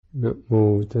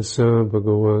Namo tassa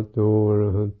bhagavato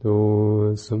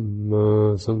arahato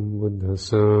samma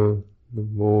sambuddhassa.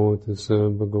 Namo tassa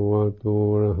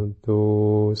bhagavato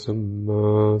arahato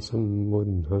samma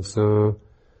sambuddhassa.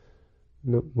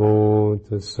 Namo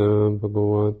tassa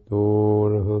bhagavato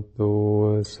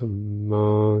arahato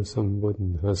samma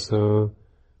sambuddhassa.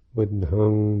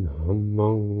 Buddhang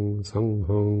dhammang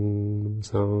sanghang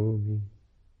namsami.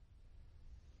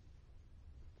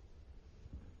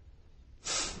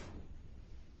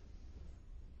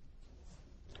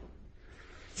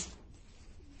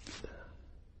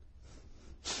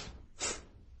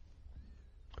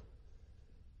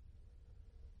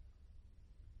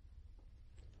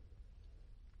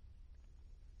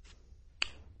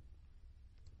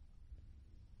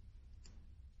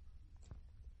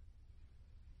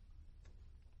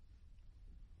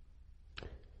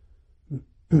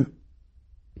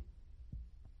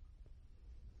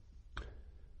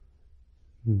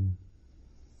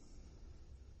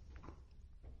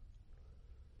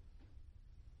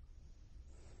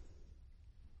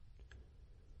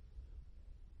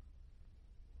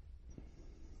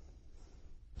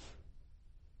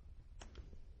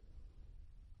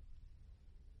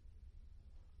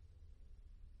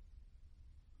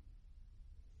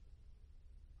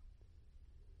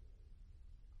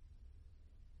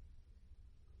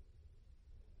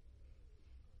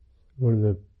 One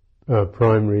of the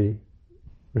primary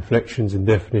reflections and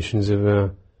definitions of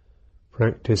our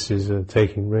practice is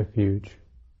taking refuge.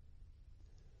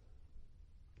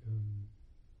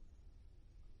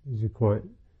 You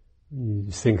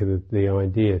just think of the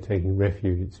idea taking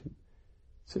refuge.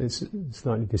 It's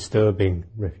slightly disturbing.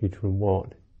 Refuge from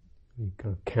what? You're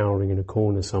kind of cowering in a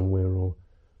corner somewhere, or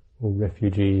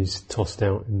refugees tossed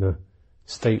out in the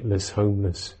stateless,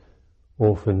 homeless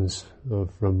orphans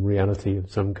from reality of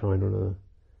some kind or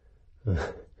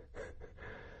another.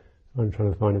 I'm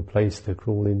trying to find a place to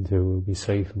crawl into will be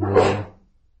safe and warm.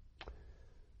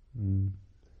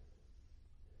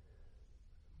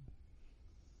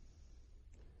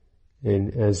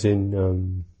 And as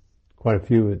in quite a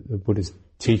few of the Buddha's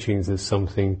teachings, there's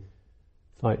something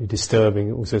slightly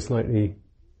disturbing, also slightly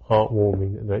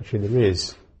heartwarming that actually there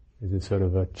is. There's a sort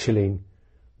of a chilling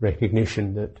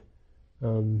recognition that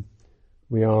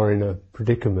we are in a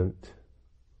predicament.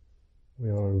 We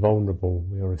are vulnerable.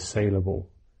 We are assailable.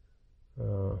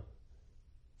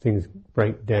 Things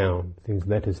break down. Things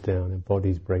let us down. Our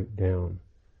bodies break down.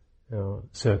 Our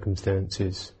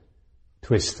circumstances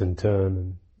twist and turn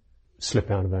and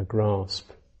slip out of our grasp.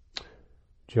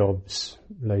 Jobs,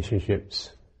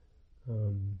 relationships,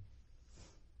 and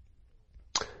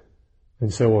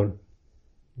so on.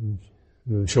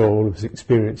 I'm sure all of us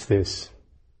experience this.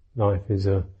 Life is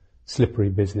a slippery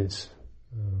business,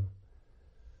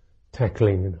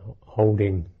 tackling and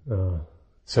holding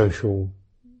social,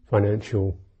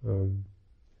 financial,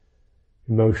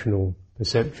 emotional,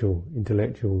 perceptual,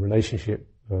 intellectual relationship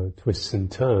twists and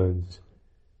turns.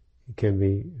 It can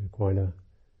be quite a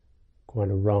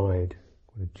ride,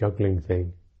 quite a juggling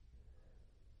thing.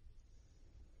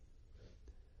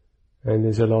 And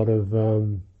there's a lot of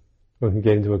one can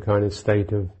get into a kind of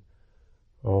state of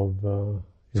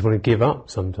just want to give up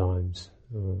sometimes,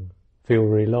 feel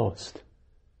really lost.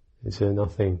 Is there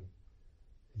nothing?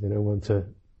 Is there no one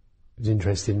who's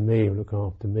interested in me or look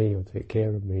after me or take care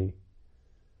of me?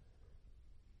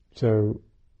 So,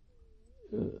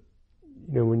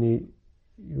 when you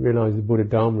realize the Buddha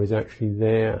Dharma is actually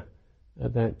there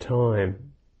at that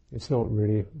time, it's not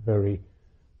really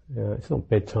it's not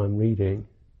bedtime reading.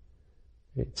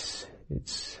 It's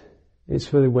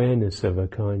for the awareness of a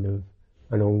kind of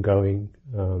an ongoing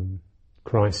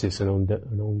crisis, an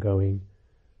ongoing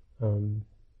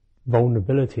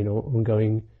vulnerability, an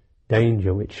ongoing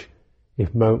danger, which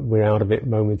if we're out of it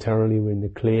momentarily, we're in the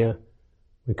clear,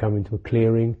 we come into a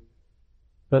clearing,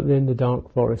 but then the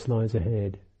dark forest lies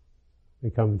ahead. We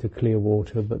come into clear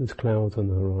water, but there's clouds on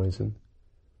the horizon.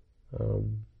 Your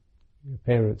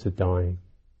parents are dying,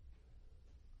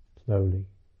 slowly.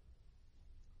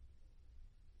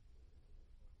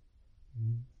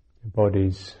 Your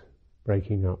body's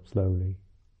breaking up slowly.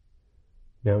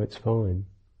 Now it's fine.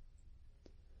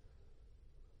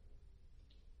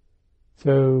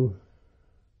 So,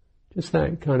 just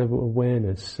that kind of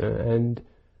awareness, and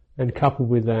coupled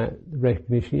with that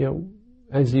recognition,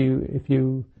 if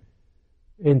you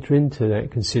enter into that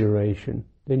consideration,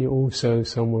 then you're also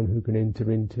someone who can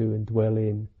enter into and dwell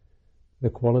in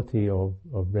the quality of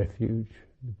refuge.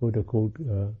 The Buddha called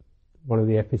one of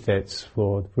the epithets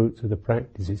for the fruits of the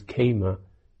practice is khema,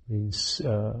 means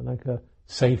like a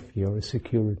safety or a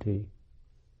security.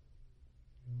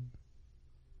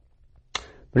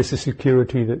 but it's a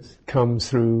security that comes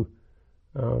through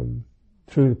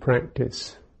the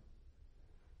practice.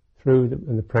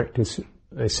 And the practice,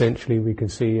 essentially, we can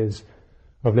see as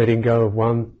of letting go of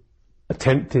one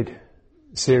attempted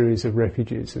series of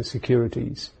refuges and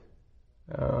securities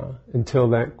until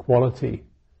that quality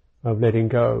of letting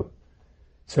go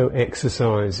so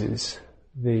exercises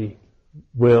the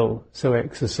will, so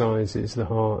exercises the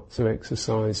heart, so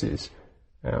exercises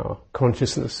our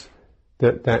consciousness,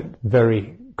 that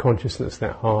very consciousness,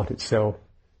 that heart itself,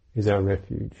 is our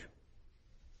refuge.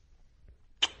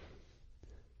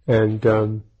 And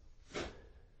Buddha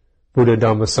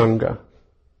Dhamma Sangha,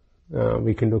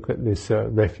 we can look at this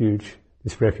refuge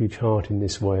heart in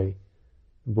this way.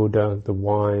 The Buddha, the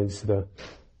wise, the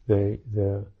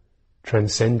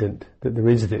transcendent, that there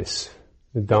is this,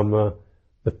 the Dhamma,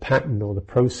 the pattern or the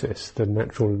process, the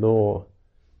natural law,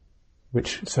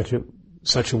 which such a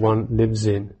one lives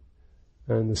in,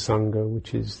 and the Sangha,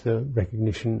 which is the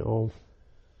recognition of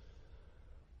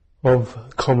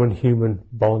common human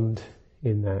bond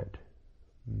in that.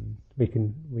 We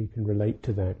can relate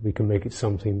to that. We can make it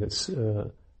something that's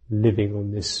living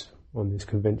on this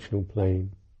conventional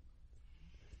plane,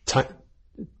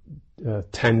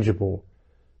 tangible,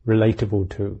 relatable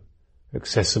to,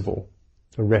 accessible,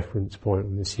 a reference point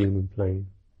on this human plane.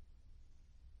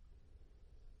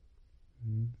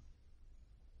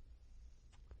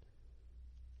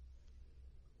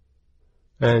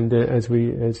 And as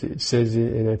it says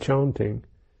in our chanting,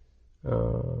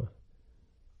 that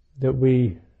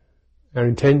our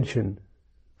intention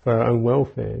for our own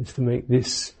welfare is to make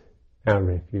this our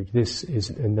refuge. This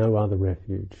is no other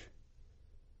refuge.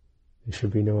 There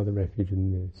should be no other refuge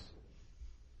than this.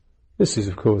 This is,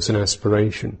 of course, an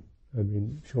aspiration. I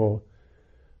mean, sure,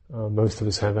 most of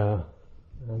us have our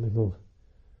little,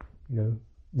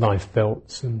 life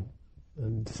belts and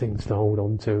things to hold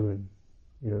on to,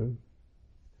 and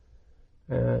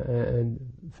and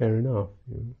fair enough.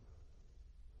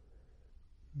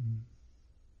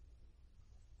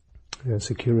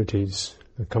 Securities,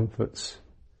 the comforts,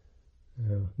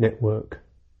 network.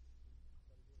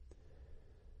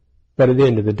 But at the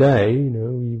end of the day,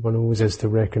 one always has to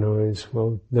recognise,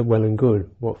 they're well and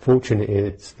good. What fortune it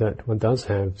is that one does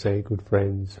have, say, good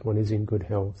friends, one is in good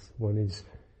health, one is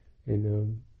in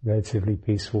a relatively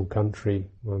peaceful country,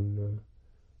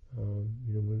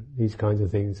 these kinds of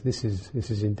things. This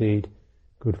is indeed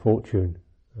good fortune.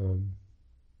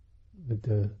 But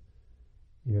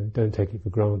don't take it for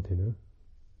granted.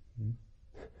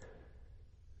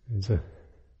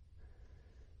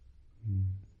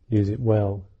 Use it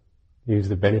well. Use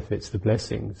the benefits, the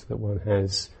blessings that one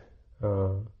has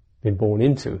been born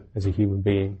into as a human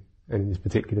being, and in this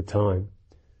particular time,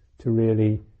 to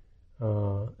really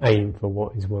aim for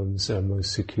what is one's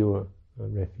most secure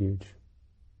refuge.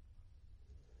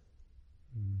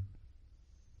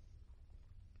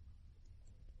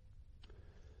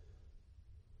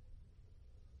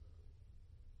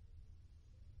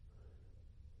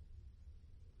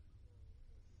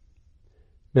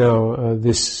 Now,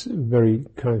 this very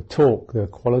kind of talk, the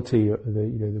quality,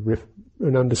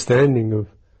 an understanding of,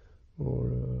 or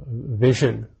a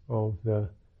vision of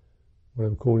what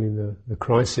I'm calling the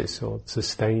crisis or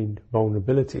sustained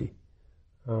vulnerability,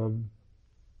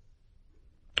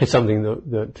 it's something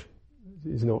that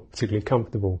is not particularly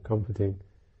comforting.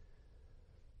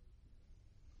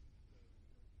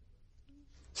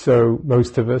 So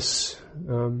most of us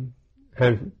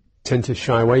tend to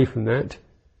shy away from that.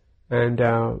 And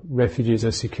our refuges,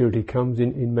 our security comes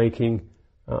in making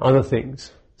other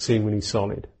things seemingly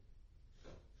solid.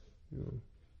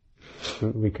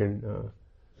 We can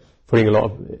putting a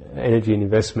lot of energy and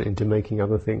investment into making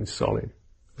other things solid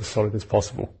as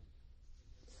possible.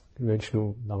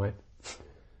 Conventional life.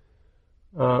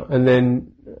 And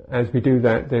then, as we do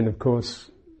that, then of course,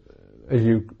 as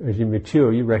you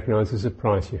mature, you recognise there's a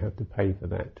price you have to pay for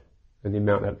that, and the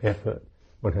amount of effort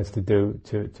one has to do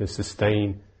to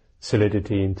sustain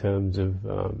solidity in terms of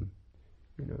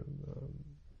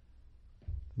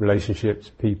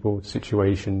relationships, people,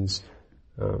 situations,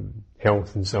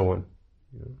 health, and so on.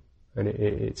 And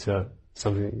it's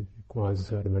something that requires a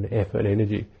certain amount of effort and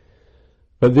energy.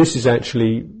 But this is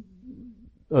actually,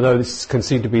 although this can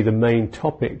seem to be the main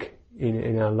topic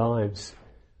in our lives,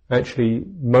 actually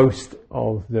most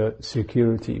of the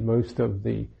security, most of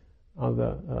the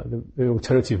other the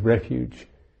alternative refuge,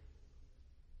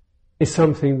 is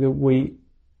something that we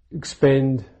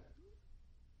expend an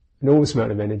enormous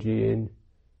amount of energy in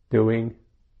doing,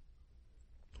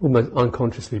 almost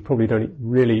unconsciously, probably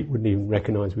wouldn't even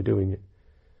recognise we're doing it.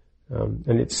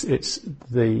 And it's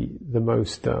the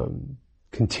most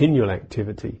continual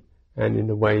activity and in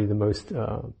a way the most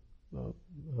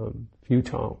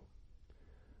futile.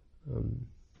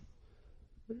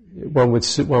 One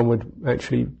would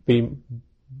actually be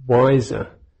wiser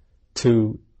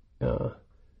to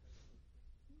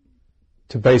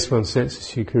base one's sense of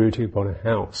security upon a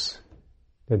house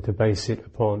than to base it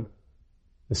upon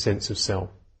the sense of self.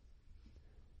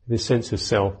 This sense of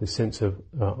self, this sense of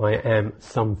I am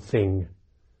something,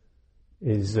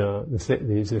 is a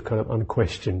kind of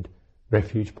unquestioned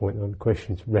refuge point,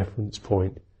 unquestioned reference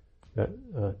point that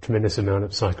a tremendous amount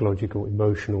of psychological,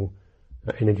 emotional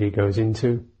energy goes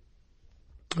into,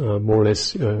 more or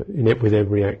less in it with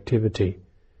every activity.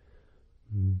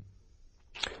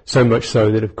 So much so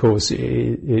that, of course,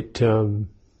 it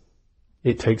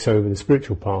takes over the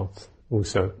spiritual path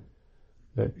also.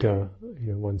 That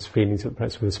one's feelings,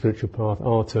 perhaps with the spiritual path,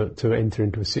 are to enter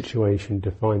into a situation,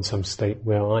 to find some state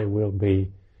where I will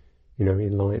be,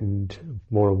 enlightened,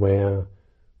 more aware,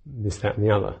 this, that, and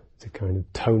the other. It's a kind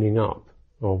of toning up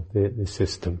of the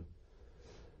system.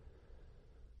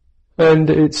 And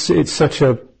it's such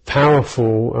a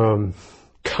powerful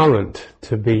current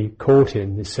to be caught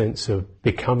in, this sense of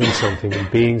becoming something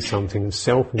and being something and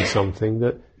self in something,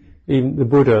 that even the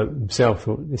Buddha himself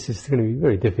thought this is going to be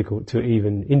very difficult to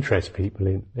even interest people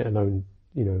in, let alone,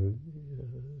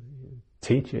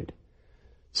 teach it.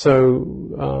 So,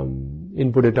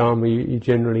 in Buddha Dharma you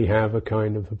generally have a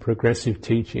kind of a progressive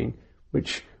teaching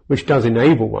which does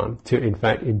enable one to in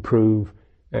fact improve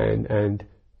and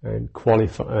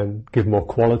qualify and give more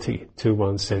quality to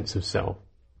one's sense of self.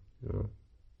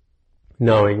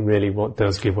 Knowing really what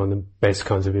does give one the best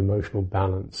kinds of emotional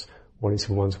balance, what is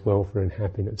for one's welfare and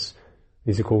happiness.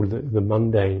 These are called the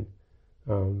mundane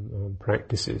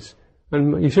practices,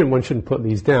 and one shouldn't put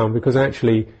these down, because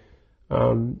actually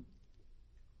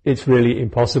it's really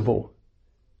impossible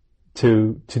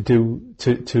to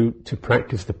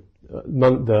practice the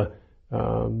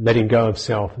letting go of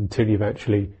self until you've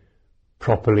actually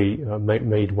properly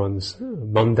made one's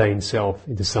mundane self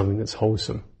into something that's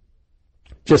wholesome.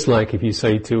 Just like if you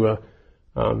say to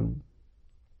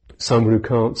someone who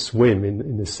can't swim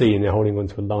in the sea and they're holding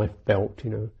onto a life belt,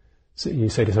 so you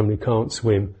say to someone who can't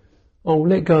swim, "Oh,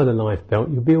 let go of the life belt,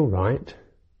 you'll be all right."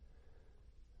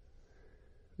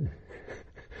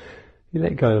 You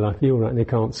let go of the life, you're all right, and they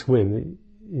can't swim.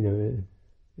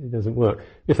 It doesn't work.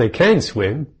 If they can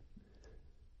swim,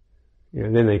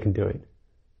 then they can do it.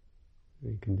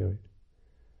 They can do it.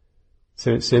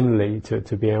 So it's similarly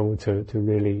to be able to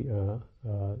really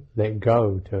let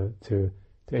go, to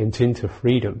enter into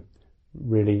freedom.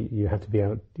 Really, you have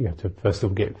to first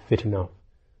of all get fit enough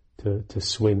to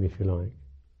swim, if you like.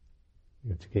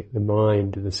 You have to get the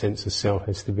mind, the sense of self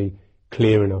has to be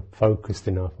clear enough, focused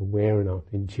enough, aware enough,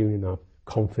 in tune enough,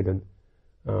 confident,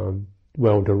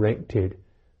 well directed.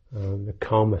 The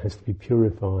karma has to be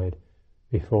purified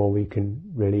before we can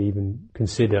really even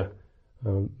consider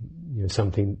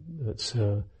something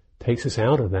that takes us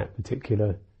out of that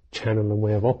particular channel and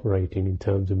way of operating in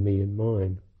terms of me and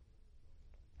mine.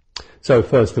 So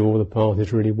first of all, the path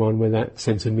is really one where that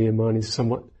sense of me and mine is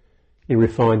somewhat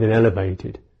refined and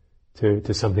elevated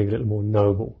to something a little more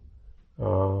noble,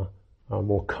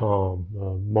 more calm,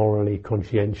 morally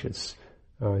conscientious,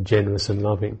 generous and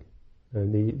loving,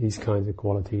 and these kinds of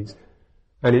qualities.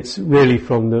 And it's really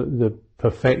from the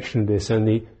perfection of this and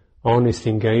the honest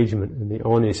engagement and the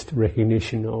honest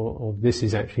recognition of this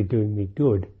is actually doing me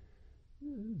good,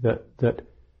 that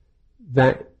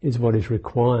is what is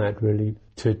required really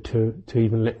to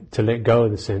even let go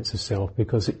of the sense of self,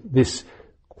 because this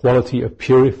quality of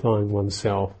purifying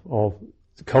oneself, of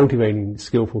cultivating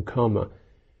skillful karma,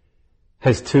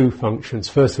 has two functions.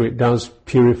 First of all, it does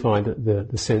purify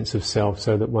the sense of self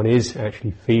so that one is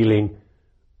actually feeling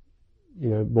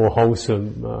more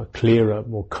wholesome, clearer,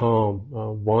 more calm,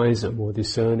 wiser, more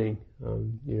discerning.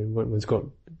 One's got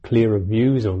clearer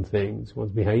views on things,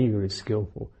 one's behaviour is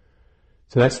skillful.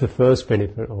 So that's the first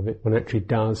benefit of it. One actually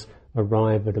does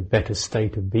arrive at a better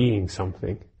state of being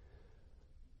something.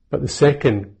 But the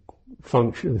second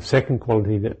function, the second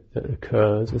quality that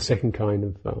occurs, the second kind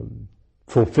of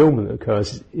fulfillment that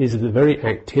occurs, is the very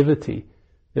activity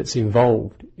that's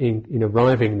involved in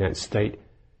arriving in that state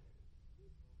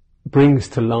brings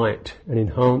to light and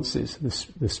enhances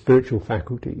the spiritual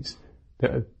faculties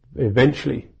that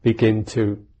eventually begin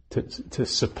to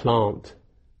supplant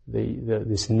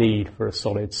this need for a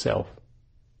solid self.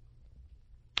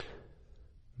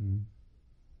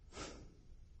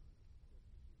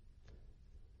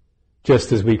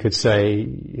 Just as we could say,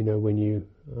 when you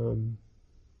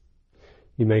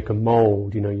make a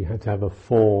mould, you have to have a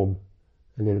form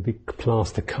and then a big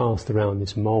plaster cast around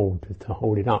this mould to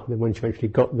hold it up. Then once you've actually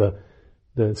got the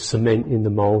the cement in the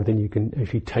mould, then you can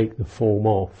actually take the form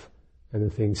off and the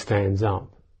thing stands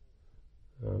up.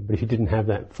 But if you didn't have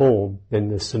that form, then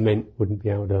the cement wouldn't be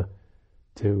able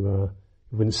it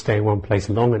wouldn't stay in one place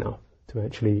long enough to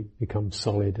actually become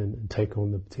solid and take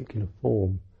on the particular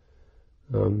form.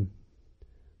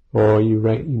 Or you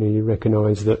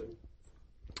recognise that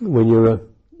when you're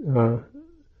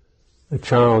a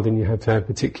child and you have to have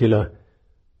particular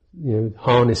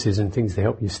harnesses and things to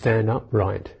help you stand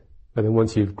upright. But then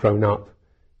once you've grown up,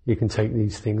 you can take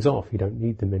these things off. You don't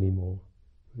need them anymore.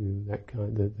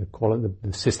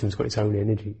 The system's got its own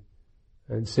energy.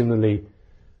 And similarly,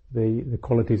 the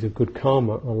qualities of good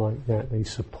karma are like that. They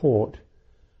support,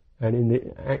 and in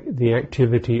the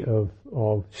activity of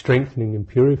strengthening and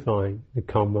purifying the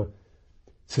karma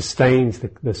sustains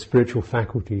the spiritual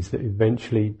faculties that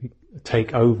eventually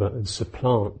take over and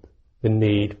supplant the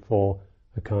need for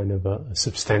a kind of a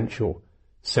substantial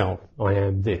self. I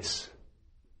am this.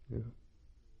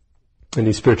 And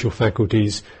these spiritual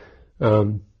faculties,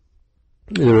 there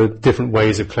are different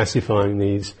ways of classifying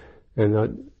these, and I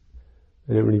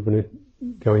don't really want to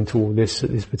go into all this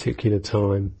at this particular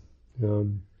time.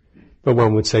 But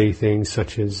one would say things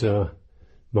such as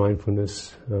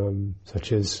mindfulness,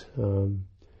 such as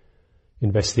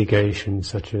investigation,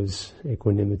 such as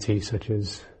equanimity, such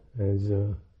as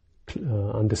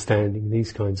understanding,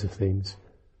 these kinds of things,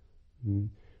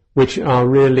 which are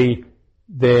really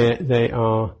they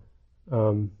are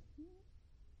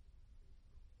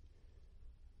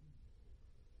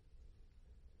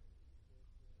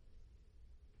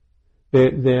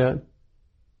they're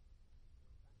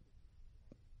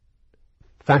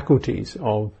faculties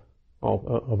of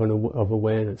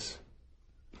awareness.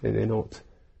 They're not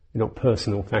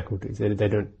personal faculties. They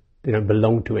don't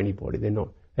belong to anybody. They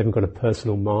haven't got a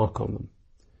personal mark on them.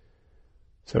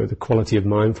 So the quality of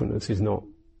mindfulness is not,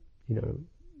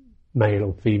 male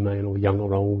or female or young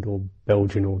or old or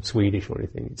Belgian or Swedish or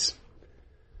anything.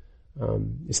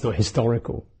 It's not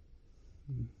historical.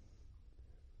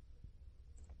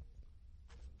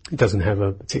 It doesn't have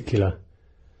a particular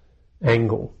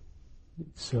angle.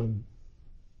 It's and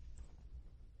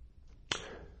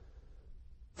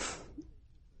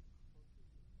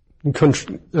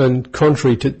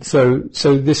contrary to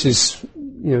so this is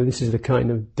the kind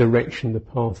of direction the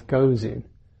path goes in,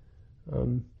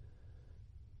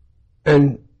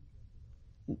 and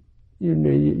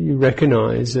you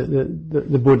recognise that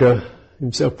the Buddha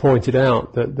himself pointed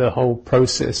out that the whole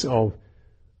process of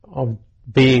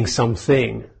being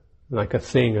something, like a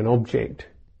thing, an object,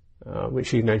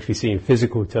 which you can actually see in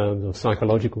physical terms or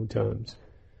psychological terms,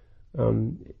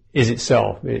 is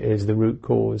itself, is the root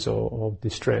cause of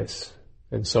distress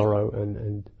and sorrow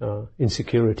and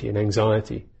insecurity and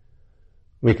anxiety.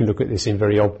 We can look at this in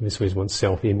very obvious ways, one's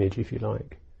self-image, if you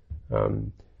like.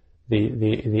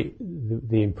 The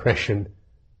impression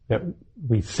that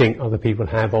we think other people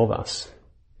have of us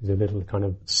is a little kind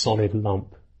of solid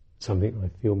lump, something I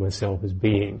feel myself as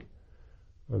being.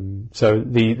 So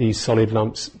these solid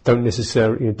lumps don't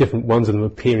necessarily, different ones of them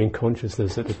appear in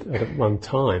consciousness at one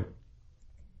time.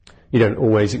 You don't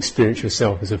always experience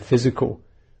yourself as a physical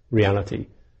reality.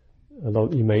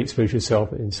 You may experience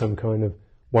yourself in some kind of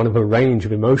one of a range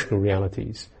of emotional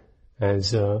realities,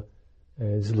 as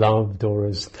loved or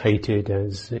as hated,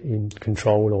 as in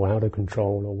control or out of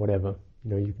control or whatever.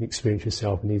 You can experience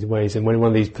yourself in these ways. And when one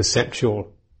of these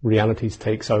perceptual realities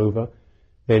takes over,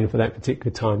 then for that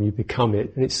particular time you become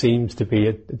it, and it seems to be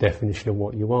a definition of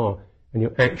what you are, and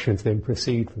your actions then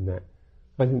proceed from that.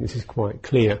 I think this is quite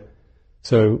clear.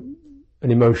 So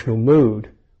an emotional mood,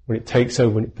 when it takes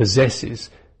over, when it possesses,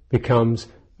 becomes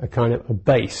a kind of a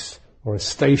base or a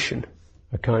station,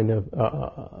 a kind of,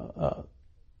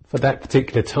 for that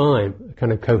particular time, a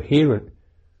kind of coherent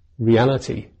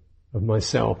reality of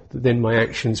myself that then my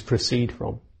actions proceed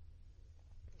from.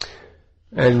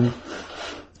 And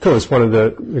of course, one of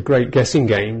the great guessing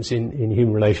games in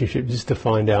human relationships is to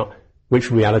find out which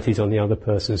reality is on the other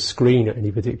person's screen at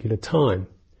any particular time.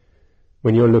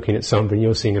 When you're looking at something,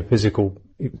 you're seeing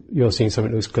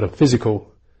something that's got a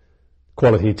physical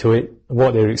quality to it, and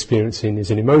what they're experiencing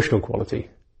is an emotional quality,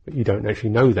 but you don't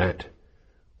actually know that.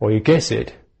 Or you guess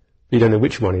it, but you don't know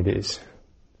which one it is.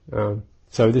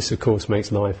 So this, of course,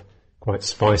 makes life quite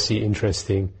spicy,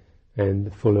 interesting,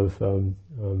 and full of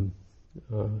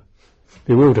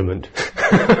bewilderment.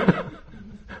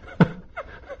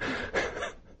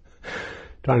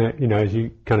 Trying to, as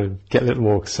you kind of get a little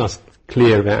more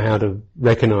clear about how to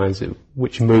recognise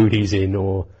which mood he's in,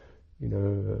 or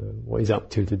what he's up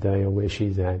to today, or where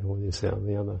she's at, or this, that, or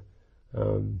the other.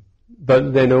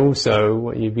 But then also,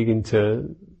 what you begin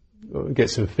to get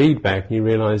some feedback, and you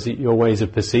realise that your ways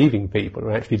of perceiving people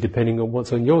are actually depending on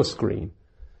what's on your screen.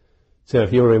 So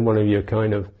if you're in one of your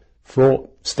kind of fraught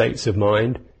states of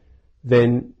mind,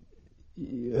 then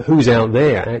who's out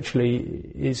there actually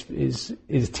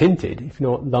is tinted, if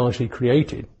not largely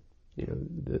created,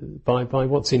 by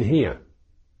what's in here.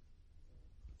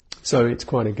 So it's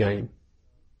quite a game.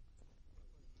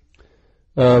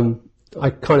 I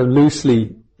kind of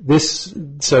loosely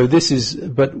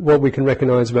but what we can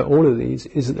recognise about all of these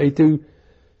is that they do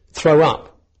throw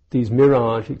up these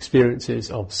mirage experiences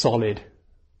of solid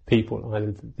people,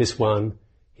 either this one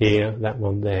here, that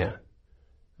one there,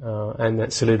 and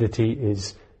that solidity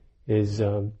is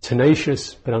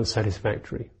tenacious but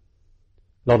unsatisfactory.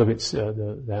 A lot of it's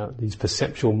these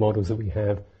perceptual models that we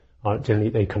have are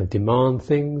generally, they kind of demand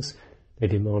things, they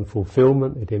demand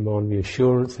fulfillment, they demand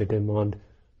reassurance, they demand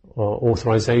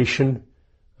authorization.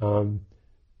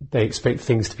 They expect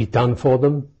things to be done for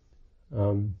them.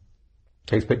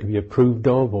 They expect to be approved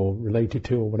of or related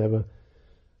to or whatever.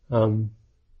 And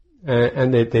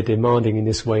they're demanding in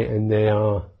this way, and they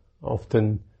are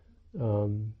often,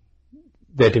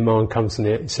 their demand comes from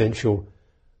their essential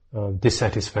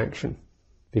dissatisfaction,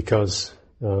 because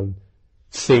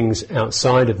things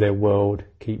outside of their world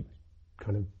keep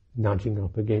kind of nudging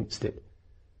up against it.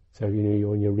 So,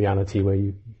 you're in your reality where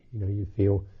you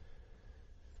feel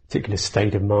a particular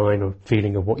state of mind or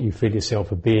feeling of what you feel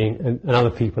yourself of being, and other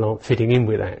people aren't fitting in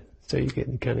with that. So you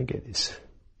kind of get this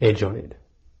edge on it,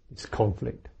 this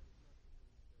conflict.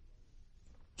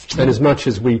 And as much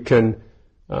as we can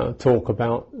talk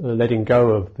about letting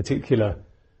go of particular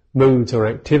moods or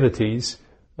activities,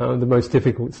 the most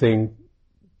difficult thing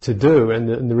to do, and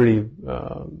the really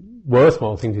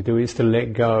worthwhile thing to do, is to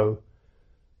let go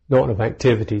not of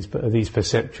activities but of these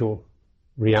perceptual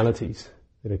realities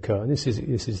that occur. And this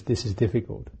is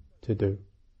difficult to do.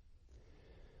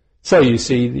 So you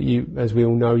see that as we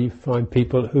all know, you find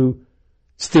people who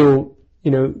still,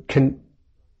 can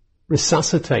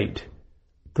resuscitate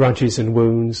grudges and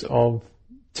wounds of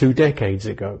 2 decades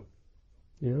ago.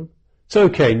 It's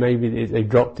okay, maybe they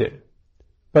dropped it,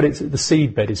 but the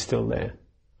seedbed is still there.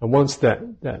 And once that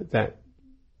kind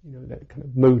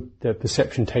of mood, the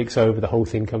perception takes over, the whole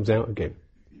thing comes out again.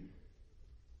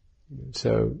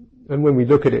 So, and when we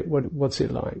look at it, what's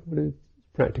it like? What are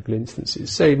practical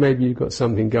instances? Say maybe you've got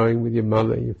something going with your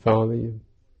mother, your father,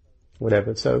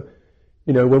 whatever. So,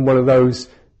 when one of those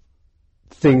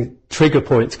trigger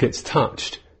points gets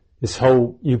touched,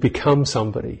 you become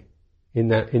somebody in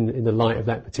the light of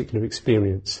that particular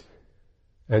experience,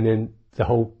 and then the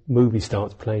whole movie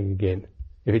starts playing again.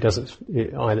 If it doesn't,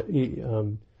 either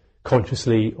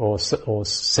consciously or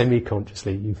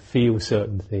semi-consciously, you feel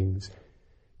certain things.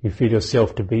 You feel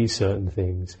yourself to be certain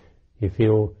things. You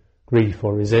feel grief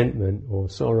or resentment or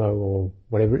sorrow or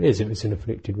whatever it is, if it's an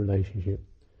afflicted relationship.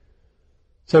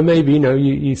 So maybe,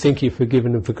 you think you've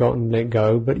forgiven and forgotten, let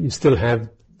go, but you still have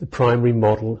the primary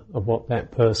model of what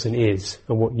that person is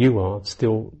and what you are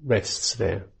still rests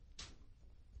there.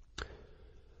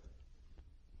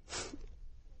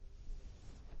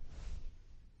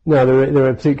 Now, there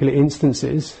are particular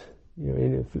instances,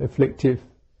 in afflictive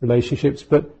relationships,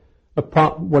 but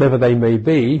apart, whatever they may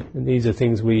be, and these are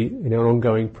things in our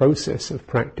ongoing process of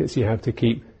practice, you have to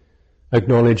keep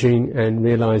acknowledging and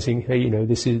realizing, hey,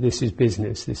 this is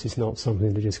business. This is not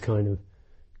something to just kind of,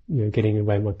 getting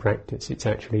away with my practice. It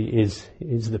actually is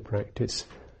the practice.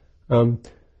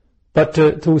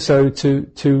 But also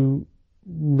to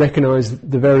recognize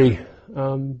the very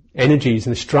energies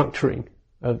and the structuring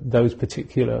of those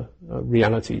particular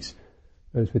realities,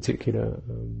 those particular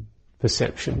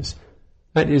perceptions.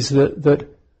 That is that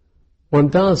one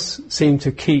does seem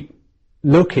to keep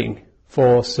looking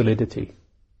for solidity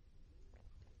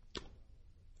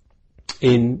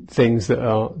in things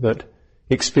that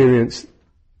experience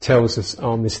tells us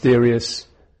are mysterious.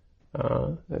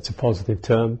 That's a positive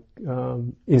term.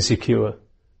 Insecure,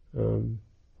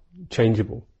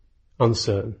 changeable,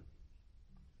 uncertain.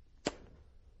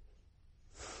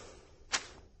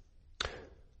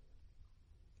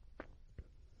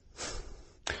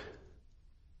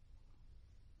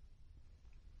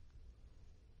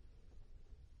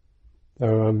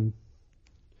 So,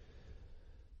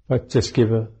 if I just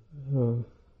give a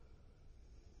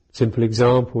simple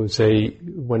example, say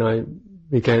when I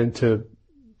began to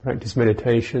practice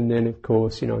meditation, then of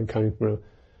course, I'm coming from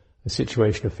a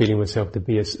situation of feeling myself to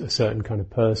be a certain kind of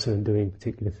person and doing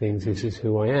particular things. This is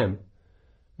who I am.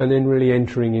 And then really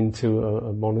entering into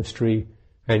a monastery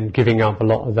and giving up a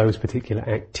lot of those particular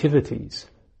activities,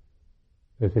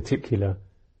 those particular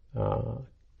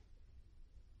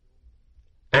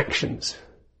actions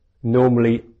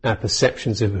Normally our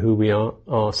perceptions of who we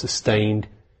are sustained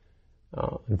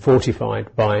and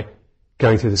fortified by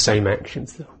going through the same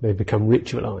actions. They become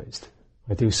ritualized.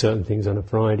 I do certain things on a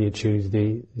Friday, a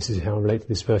Tuesday, this is how I relate to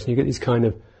this person. You get this kind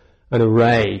of an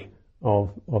array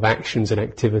of actions and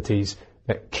activities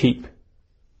that keep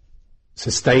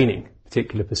sustaining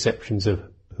particular perceptions of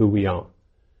who we are.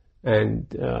 And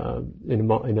in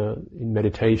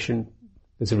meditation,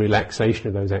 there's a relaxation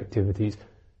of those activities.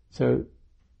 So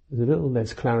there's a little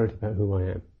less clarity about who I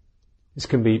am. This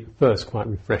can be, first, quite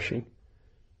refreshing.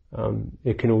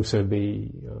 It can also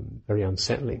be very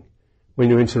unsettling. When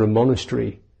you're into a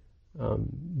monastery,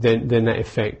 then that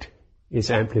effect is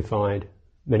amplified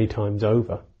many times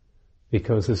over,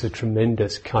 because there's a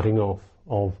tremendous cutting off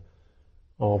of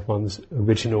one's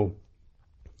original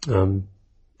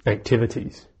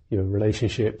activities, your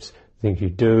relationships, things you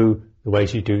do, the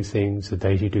ways you do things, the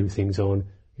days you do things on,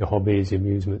 your hobbies, your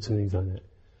amusements and things like that.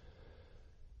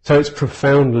 So it's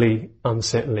profoundly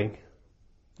unsettling.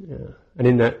 Yeah. And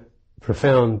in that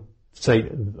profound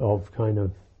state of kind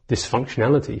of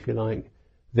dysfunctionality, if you like,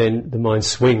 then the mind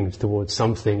swings towards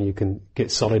something you can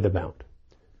get solid about.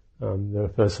 There are,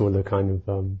 first of all, the kind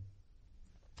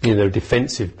of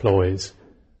defensive ploys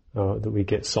that we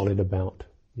get solid about,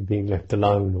 being left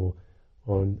alone,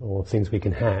 or things we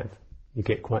can have. You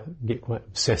get quite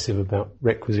obsessive about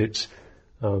requisites,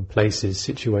 places,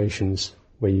 situations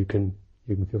where you can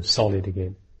feel solid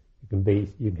again.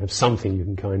 You can have something you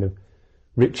can kind of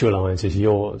ritualize as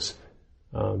yours.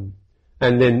 And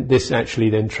then this actually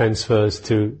then transfers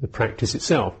to the practice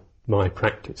itself. My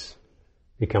practice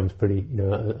becomes pretty,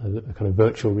 a kind of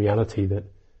virtual reality that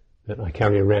I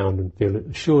carry around and feel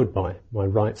assured by. My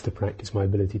rights to practice, my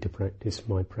ability to practice,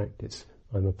 my practice.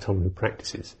 I'm someone who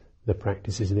practices. The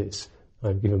practice is this.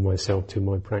 I've given myself to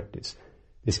my practice.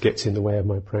 This gets in the way of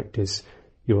my practice.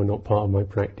 You are not part of my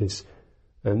practice,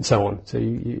 and so on. So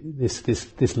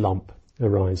this lump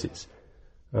arises.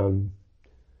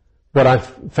 What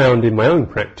I've found in my own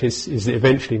practice is that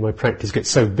eventually my practice gets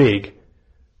so big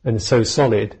and so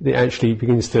solid that it actually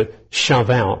begins to shove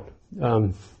out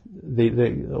all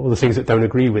the things that don't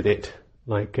agree with it,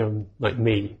 like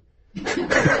me.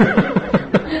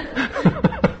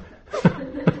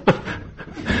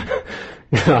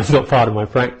 It's not part of my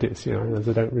practice, I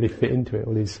don't really fit into it.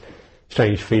 All these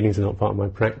strange feelings are not part of my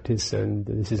practice, and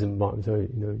this isn't part. So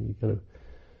you kind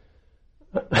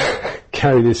of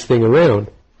carry this thing around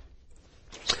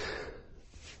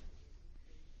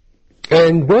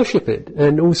and worship it,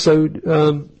 and also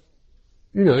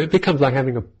it becomes like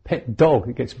having a pet dog.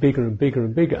 It gets bigger and bigger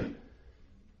and bigger.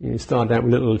 You start out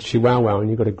with a little chihuahua and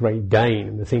you've got a Great Dane,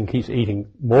 and the thing keeps eating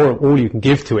more. All you can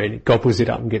give to it, and it gobbles it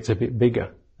up and gets a bit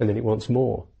bigger, and then it wants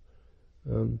more.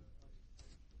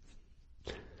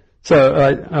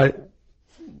 So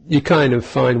you kind of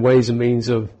find ways and means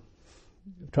of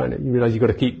you realise you've got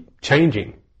to keep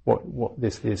changing what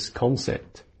this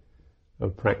concept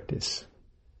of practice.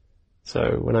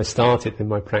 So when I started, then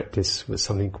my practice was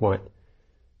something quite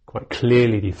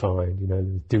clearly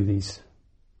defined. Do these,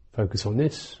 focus on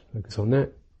this, focus on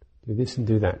that, do this and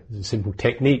do that. It's a simple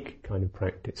technique kind of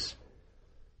practice.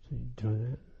 So you do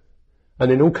that,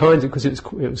 and then all kinds of, because it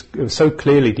was so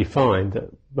clearly defined that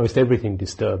most everything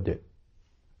disturbed it.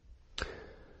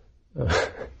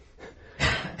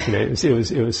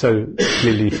 It was so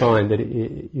clearly defined that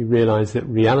you realise that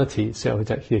reality itself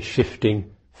is actually a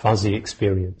shifting, fuzzy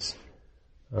experience.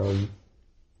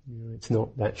 It's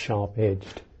not that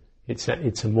sharp-edged.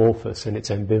 It's amorphous and it's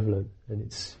ambivalent, and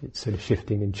it's sort of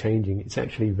shifting and changing. It's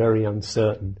actually very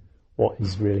uncertain what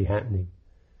is really happening.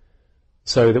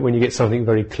 So that when you get something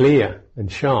very clear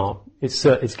and sharp, it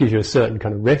gives you a certain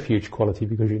kind of refuge quality,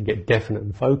 because you can get definite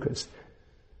and focused.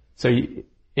 So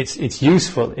it's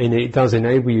useful, and it does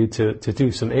enable you to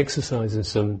do some exercise and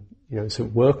some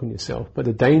work on yourself. But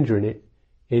the danger in it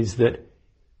is that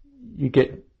you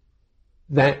get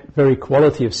that very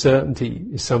quality of certainty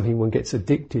is something one gets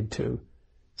addicted to.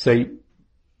 So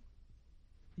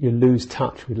you lose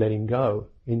touch with letting go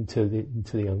into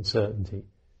the uncertainty,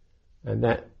 and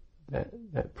that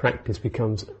practice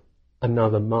becomes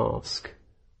another mask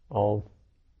of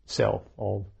self,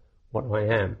 of what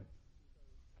I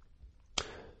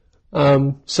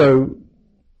am. So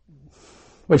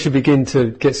once you begin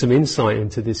to get some insight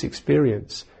into this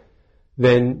experience,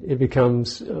 then it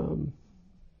becomes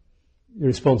your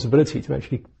responsibility to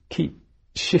actually keep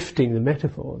shifting the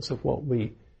metaphors of what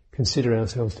we consider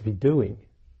ourselves to be doing,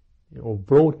 or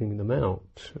broadening them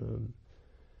out.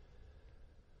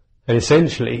 And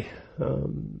essentially,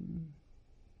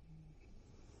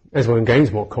 as one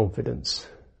gains more confidence,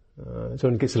 as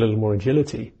one gets a little more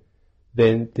agility,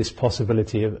 then this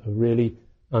possibility of really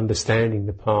understanding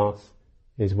the path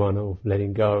is one of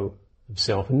letting go of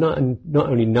self. And not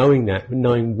only knowing that, but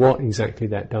knowing what exactly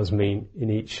that does mean in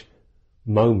each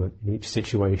moment, in each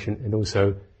situation, and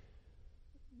also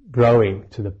growing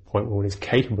to the point where one is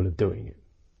capable of doing it.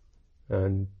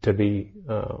 And to be,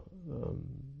 I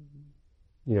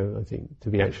think to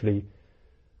be actually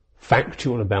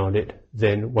factual about it,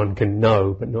 then one can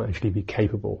know but not actually be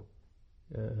capable.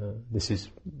 This is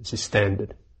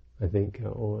standard, I think,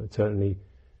 or certainly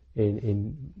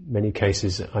in many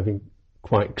cases I've been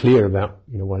quite clear about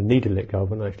what I need to let go of,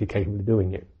 but not actually capable of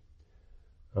doing it.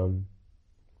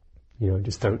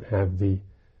 Just don't have the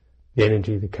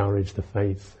energy, the courage, the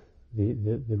faith,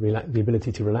 the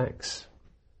ability to relax.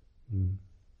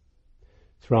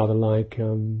 It's rather like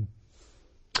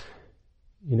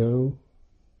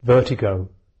vertigo,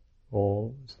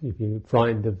 or if you're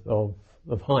frightened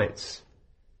of heights,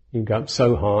 you can go up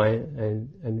so high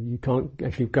and you can't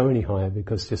actually go any higher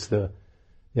because just the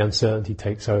uncertainty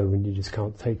takes over and you just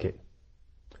can't take it.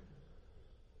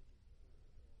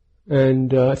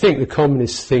 And I think the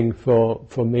commonest thing for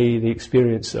me, the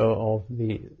experience of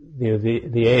the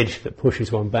edge that pushes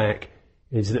one back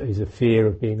is a fear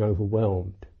of being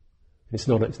overwhelmed. It's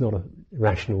not a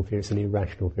rational fear; it's an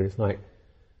irrational fear. It's like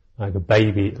a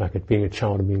baby, being a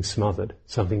child and being smothered.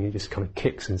 Something you just kind of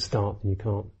kicks and starts, and you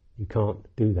can't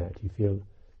do that. You feel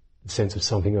a sense of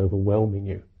something overwhelming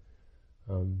you.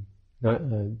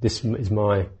 This is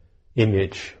my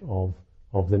image of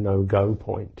the no-go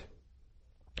point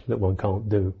that one can't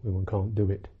do when one can't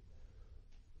do it.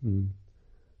 And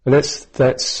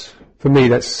that's for me.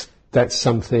 That's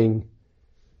something.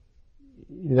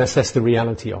 That's the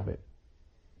reality of it.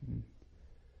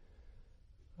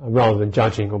 Rather than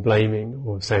judging or blaming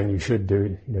or saying you should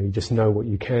do, you just know what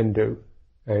you can do,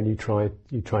 and you try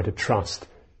to trust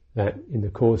that in the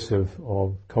course of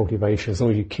cultivation, as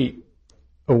long as you keep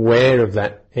aware of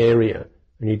that area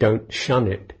and you don't shun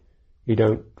it, you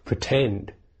don't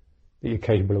pretend that you're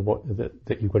capable of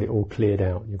that you've got it all cleared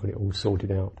out, you've got it all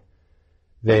sorted out,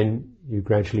 then you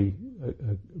gradually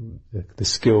the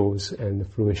skills and the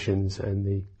fruitions and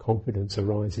the confidence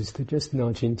arises to just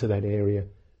nudge into that area,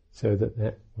 so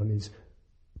that one is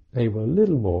able a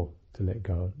little more to let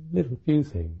go, little few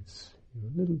things,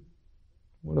 little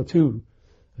one or two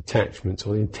attachments,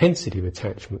 or the intensity of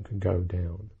attachment can go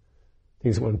down.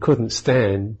 Things that one couldn't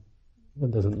stand,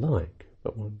 one doesn't like,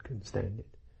 but one can stand it.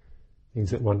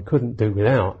 Things that one couldn't do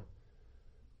without,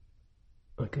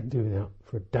 I can do without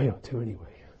for a day or two anyway.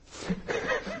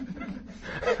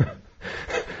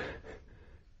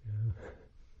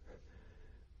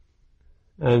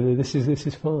 And this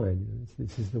is fine.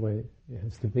 This is the way it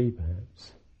has to be,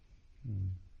 perhaps.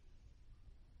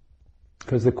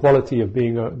 Because the quality of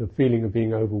the feeling of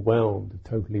being overwhelmed, of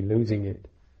totally losing it,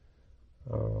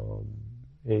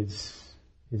 is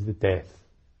the death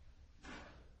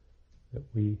that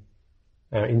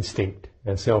our instinct,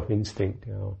 our self-instinct,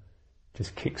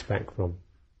 just kicks back from.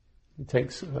 It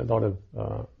takes a lot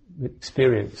of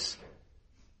experience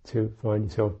to find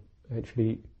yourself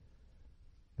actually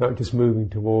not just moving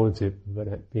towards it, but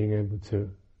at being able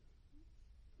to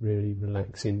really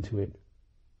relax into it.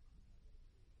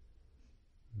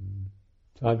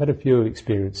 So I've had a few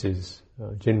experiences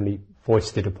generally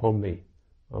foisted upon me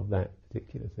of that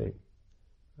particular thing.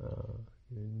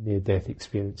 Near-death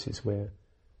experiences where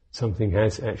something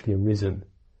has actually arisen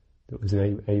that was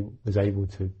able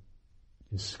to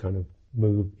just kind of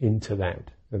move into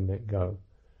that and let go.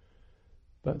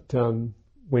 But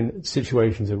when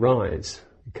situations arise,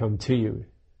 come to you,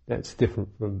 that's different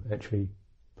from actually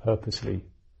purposely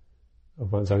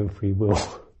of one's own free will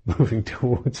moving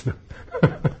towards them.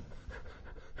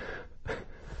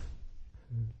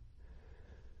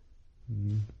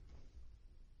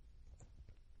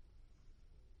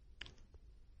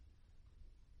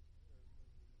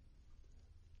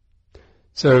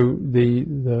 So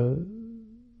the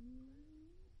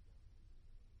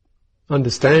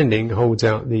understanding holds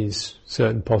out these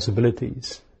certain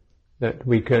possibilities that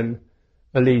we can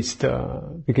at least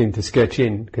begin to sketch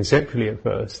in conceptually at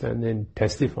first, and then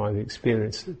testify the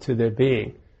experience to there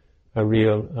being a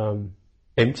real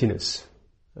emptiness.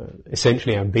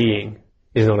 Essentially, our being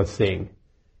is not a thing.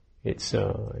 It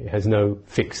has no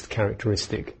fixed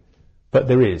characteristic, but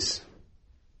there is.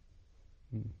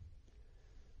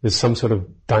 There's some sort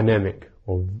of dynamic,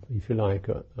 or if you like,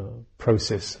 a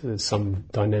process. There's some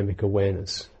dynamic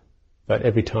awareness. But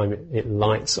every time it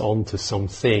lights onto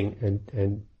something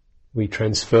and we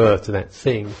transfer to that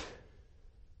thing,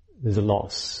 there's a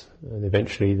loss. And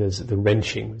eventually there's the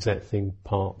wrenching as that thing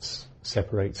parts,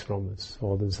 separates from us.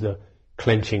 Or there's the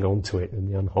clenching onto it and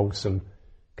the unwholesome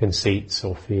conceits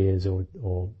or fears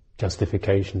or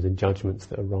justifications and judgments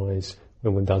that arise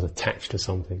when one does attach to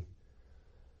something.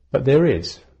 But there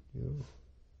is,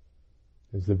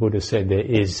 as the Buddha said, there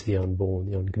is the unborn,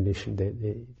 the unconditioned.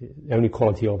 The only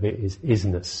quality of it is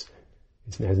isness.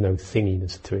 It has no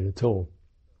thinginess to it at all.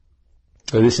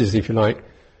 So this is, if you like,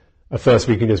 at first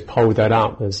we can just hold that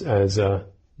up as a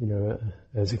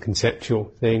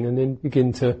conceptual thing, and then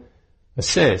begin to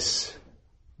assess.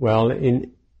 Well,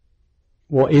 in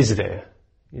what is there?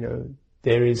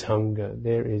 There is hunger,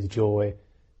 there is joy,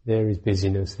 there is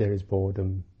busyness, there is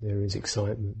boredom, there is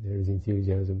excitement, there is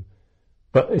enthusiasm.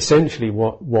 But essentially,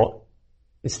 what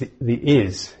is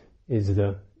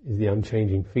the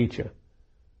unchanging feature.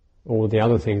 All the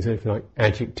other things, if you like,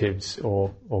 adjectives or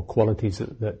qualities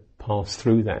that pass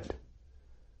through that.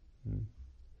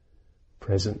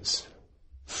 Presence.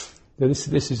 So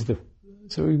this is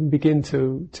so we can begin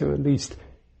to at least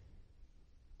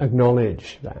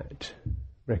acknowledge that,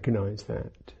 recognize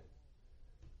that.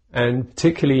 And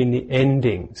particularly in the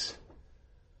endings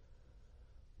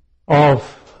of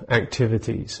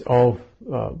activities, of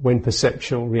when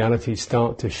perceptual realities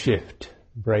start to shift,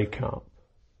 break up,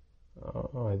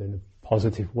 either in a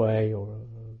positive way or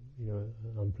an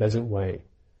unpleasant way,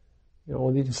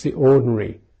 or just the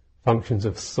ordinary functions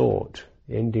of thought,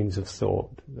 the endings of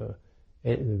thought, the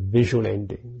visual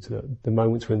endings, the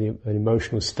moments when an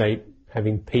emotional state,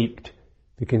 having peaked,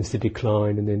 begins to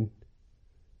decline and then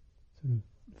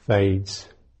fades.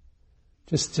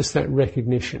 Just that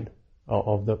recognition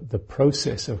of the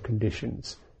process of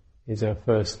conditions is our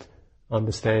first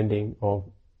understanding of,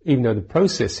 even though the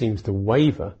process seems to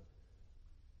waver,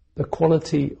 the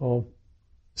quality of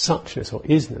suchness or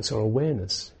isness or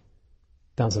awareness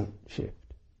doesn't shift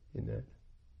in that.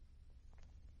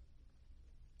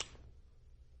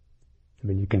 I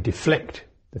mean, you can deflect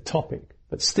the topic,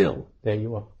 but still, there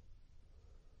you are.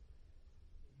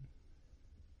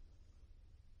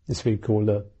 This we call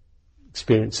the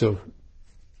experience of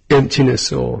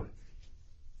emptiness or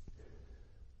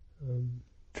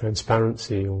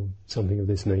transparency or something of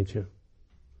this nature.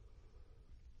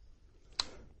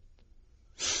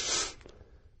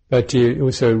 But you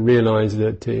also realize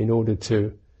that in order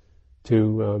to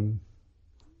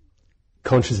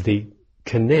consciously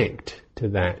connect to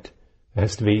that, there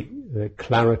has to be the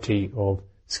clarity of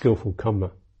skillful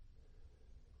karma.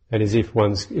 That is, if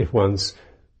one's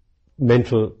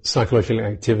mental, psychological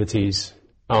activities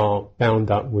are bound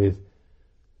up with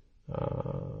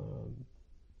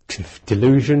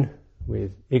delusion,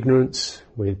 with ignorance,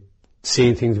 with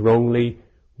seeing things wrongly,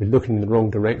 with looking in the wrong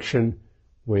direction,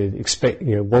 with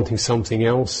wanting something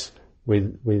else,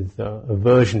 with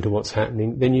aversion to what's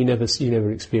happening, then you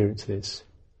never experience this.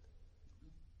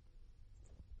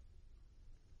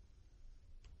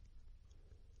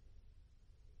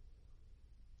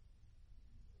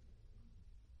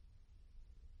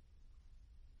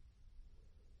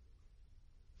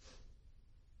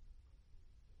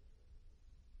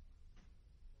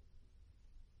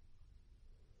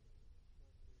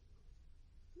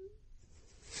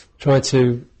 Try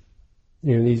to,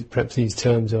 perhaps these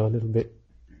terms are a little bit,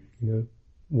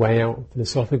 way out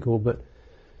philosophical, but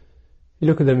you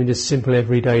look at them in just simple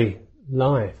everyday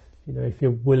life. If you're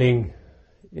willing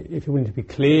to be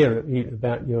clear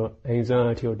about your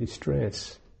anxiety or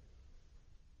distress,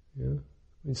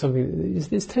 it's something,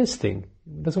 it's testing.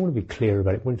 It doesn't want to be clear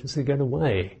about it. It wants to get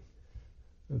away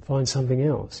and find something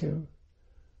else,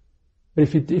 But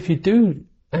if you do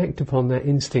act upon that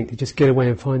instinct to just get away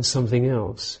and find something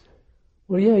else,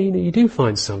 well, yeah, you do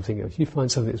find something else. You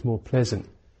find something that's more pleasant.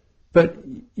 But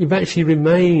you've actually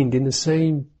remained in the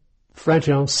same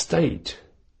fragile state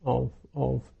of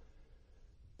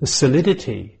the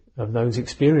solidity of those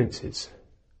experiences.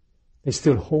 They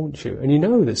still haunt you. And you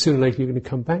know that sooner or later you're going to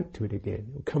come back to it again.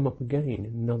 It'll come up again in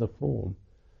another form.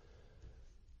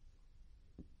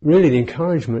 Really, the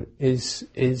encouragement is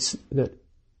that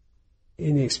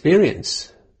in the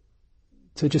experience,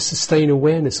 to just sustain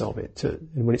awareness of it,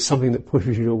 and when it's something that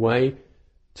pushes you away,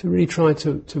 to really try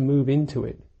to move into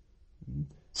it,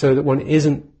 so that one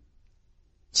isn't,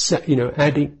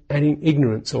 adding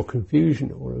ignorance or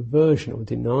confusion or aversion or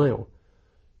denial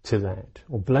to that,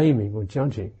 or blaming or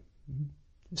judging.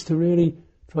 It's to really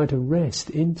try to rest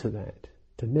into that,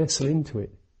 to nestle into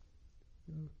it.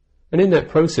 And in that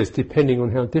process, depending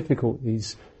on how difficult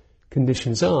these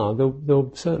conditions are,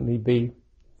 there'll certainly be,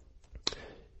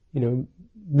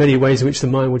 many ways in which the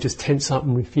mind will just tense up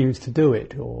and refuse to do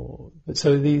it. But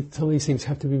some of these things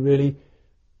have to be really,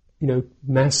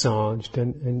 massaged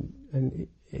and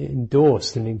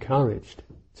endorsed and encouraged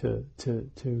to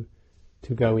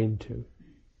go into.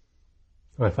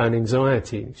 I found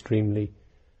anxiety extremely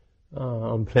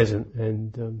unpleasant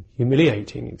and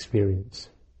humiliating experience.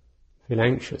 I feel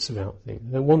anxious about things.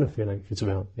 I don't want to feel anxious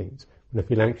about things. When I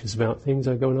feel anxious about things,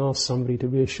 I go and ask somebody to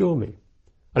reassure me.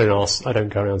 I don't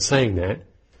go around saying that,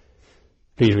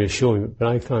 please reassure me, but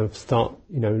I kind of start,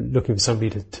 looking for somebody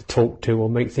to talk to or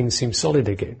make things seem solid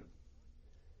again.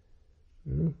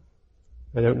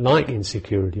 I don't like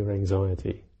insecurity or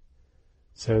anxiety.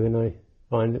 So then I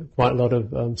find that quite a lot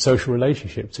of social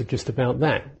relationships are just about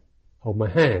that. Hold my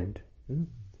hand.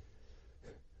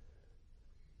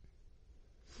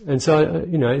 And so,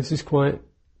 it's just quite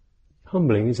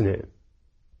humbling, isn't it?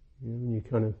 You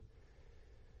kind of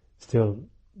still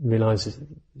realise it's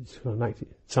kind of like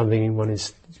something in one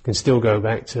can still go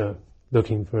back to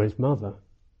looking for his mother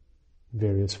in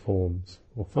various forms,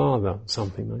 or father,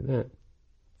 something like that.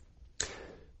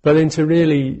 But then to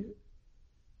really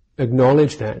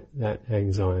acknowledge that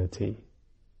anxiety,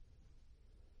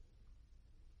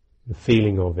 the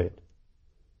feeling of it,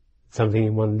 something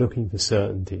in one looking for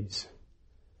certainties.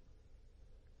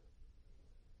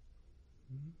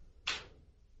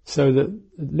 So that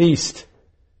at least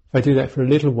if I do that for a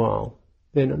little while,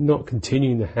 then I'm not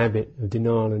continuing the habit of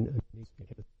denial and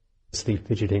sleep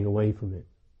fidgeting away from it.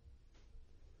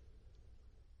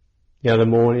 The other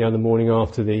morning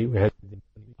after we had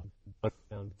I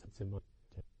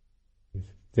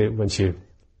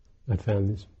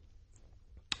found this.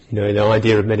 The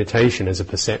idea of meditation as a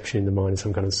perception in the mind,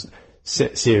 some kind of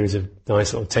set series of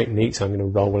nice sort of techniques I'm going to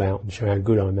roll out and show how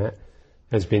good I'm at,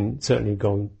 has been certainly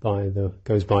falls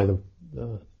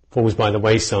by the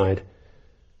wayside.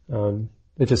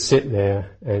 They just sit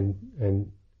there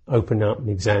and open up and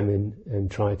examine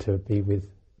and try to be with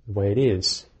the way it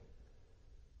is.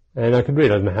 And I could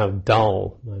realise how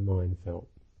dull my mind felt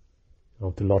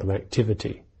after a lot of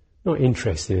activity. Not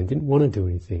interested in, didn't want to do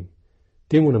anything,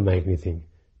 didn't want to make anything,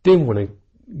 didn't want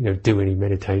to, do any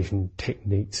meditation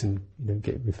techniques and,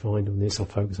 get refined on this or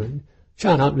focus on it.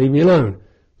 Shut up, leave me alone,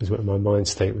 was what my mind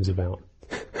state was about.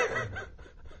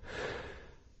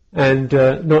 And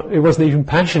it wasn't even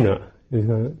passionate. It was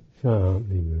like, shut up,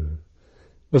 leave me alone.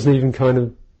 Wasn't even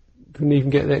couldn't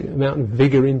even get that amount of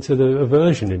vigour into the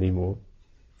aversion anymore.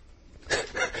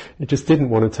 It just didn't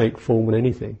want to take form on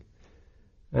anything.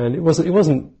 And it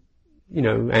wasn't,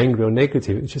 angry or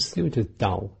negative. It was just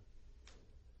dull.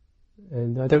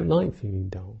 And I don't like feeling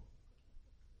dull.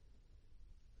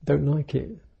 I don't like it,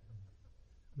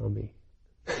 Mummy.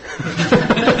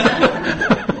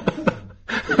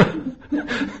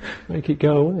 Make it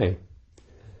go away.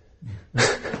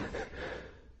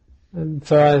 And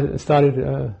so I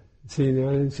started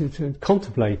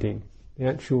contemplating the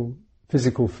actual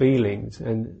physical feelings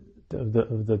and of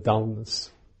the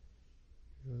dullness,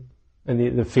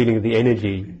 and the feeling of the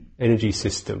energy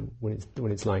system when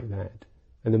it's like that,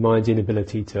 and the mind's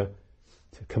inability to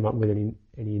come up with any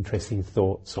interesting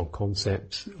thoughts or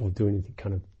concepts or do anything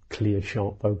kind of clear,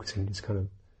 sharp focusing, just kind of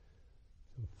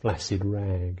flaccid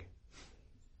rag.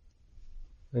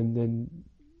 And then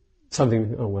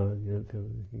something, you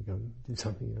can go do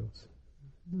something else.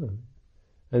 No.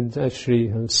 And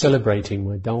actually celebrating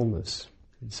my dullness.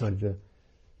 I decided to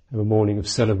have a morning of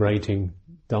celebrating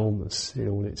dullness in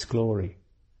all its glory.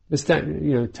 Just that,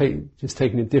 just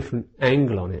taking a different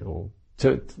angle on it all,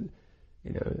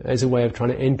 as a way of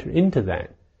trying to enter into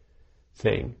that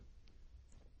thing,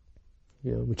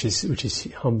 which is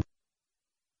humble,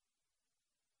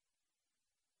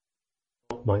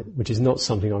 which is not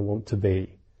something I want to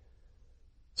be.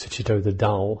 Sucitto the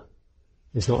dull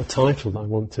is not a title that I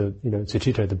want to,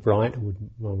 Sucitto the bright,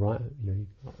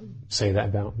 say that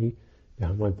about me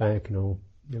behind my back, and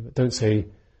but don't say,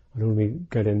 I don't want to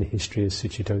go down the history as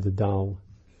Sucitto the dull,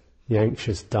 the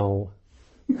anxious dull,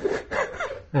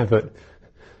 Abbot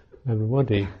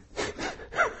Amrawadi,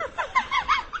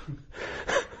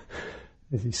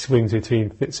 as he swings between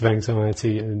fits of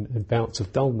anxiety and bouts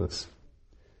of dullness.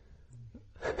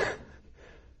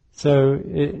 So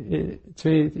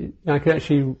I could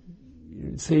actually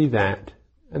see that,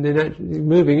 and then actually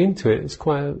moving into it,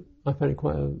 I found it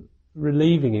quite a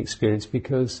relieving experience,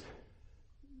 because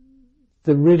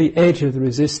the really edge of the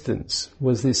resistance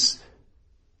was this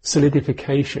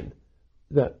solidification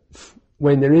that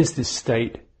when there is this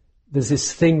state, there's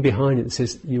this thing behind it that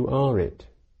says you are it.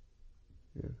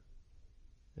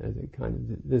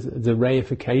 There's the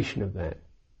reification of that,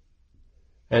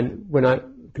 and when I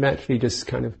can actually just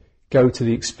kind of go to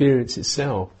the experience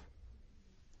itself,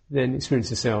 then the experience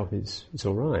itself is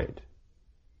all right.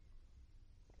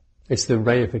 It's the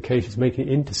reification, it's making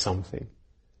it into something.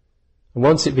 And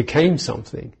once it became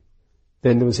something,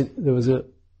 then there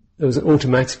was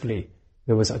automatically,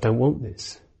 I don't want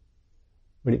this.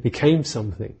 when it became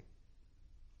something,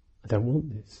 I don't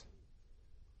want this.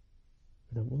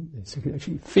 I don't want this. You can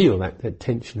actually feel that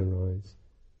tension arise.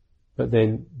 But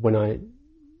then when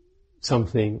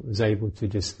something was able to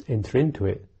just enter into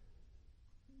it,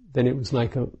 then it was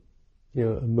like a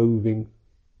moving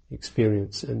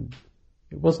experience, and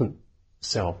it wasn't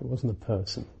self, it wasn't a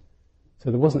person.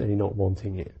 So there wasn't any not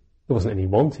wanting it. There wasn't any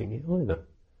wanting it either.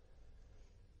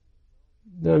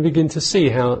 Now I begin to see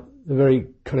how the very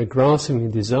kind of grasping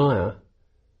of desire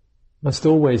must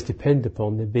always depend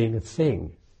upon there being a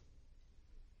thing.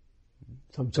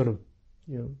 Some sort of,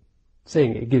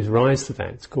 thing. It gives rise to that.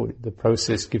 It's called, the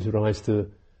process gives rise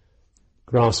to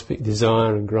grasping,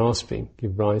 desire and grasping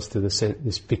give rise to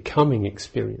this becoming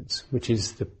experience, which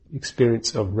is the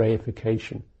experience of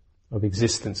reification, of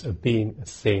existence, of being a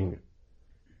thing.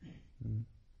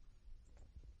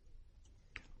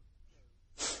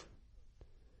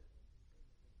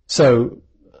 So,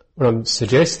 what I'm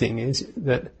suggesting is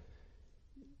that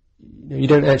you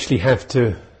don't actually have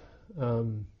to,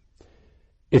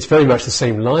 it's very much the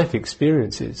same life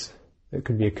experiences that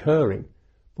can be occurring,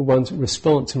 but one's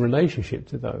response and relationship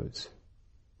to those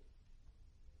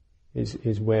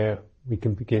is where we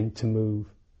can begin to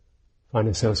find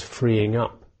ourselves freeing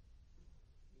up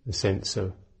the sense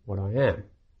of what I am.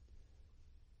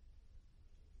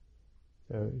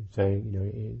 So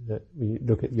saying, that we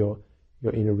look at your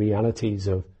inner realities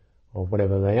of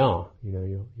whatever they are,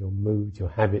 your moods, your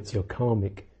habits, your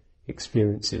karmic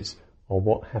experiences, or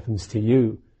what happens to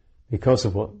you because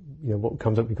of what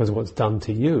comes up because of what's done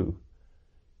to you,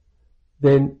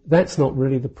 then that's not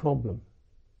really the problem.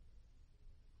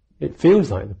 It feels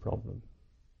like the problem.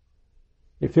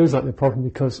 It feels like the problem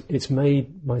because it's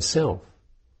made myself,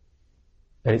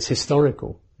 and it's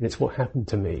historical, and it's what happened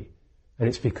to me, and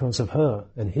it's because of her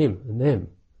and him and them.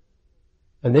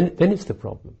 And then it's the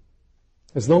problem.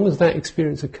 As long as that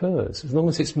experience occurs, as long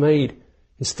as it's made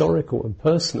historical and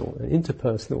personal and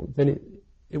interpersonal, then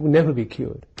it will never be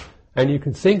cured. And you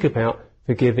can think about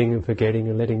forgiving and forgetting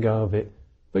and letting go of it,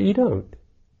 but you don't.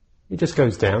 It just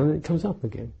goes down and it comes up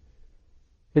again.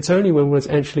 It's only when one's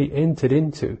actually entered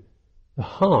into the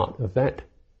heart of that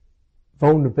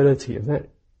vulnerability, of that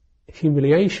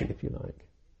humiliation, if you like,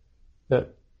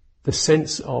 that the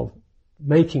sense of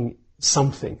making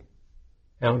something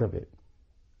out of it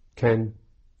can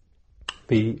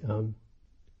be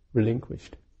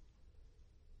relinquished.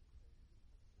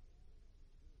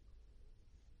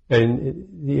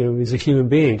 And as a human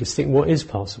being, just think, what is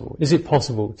possible? Is it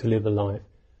possible to live a life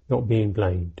not being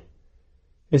blamed?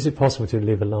 Is it possible to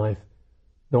live a life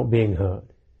not being hurt?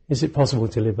 Is it possible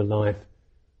to live a life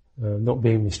not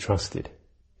being mistrusted?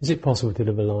 Is it possible to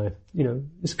live a life,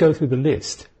 let's go through the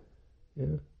list.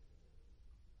 Yeah.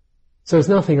 So there's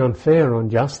nothing unfair or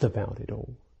unjust about it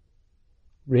all.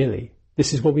 Really.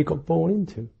 This is what we got born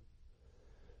into.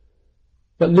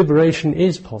 But liberation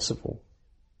is possible.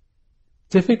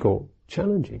 Difficult,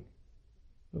 challenging,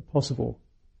 but possible.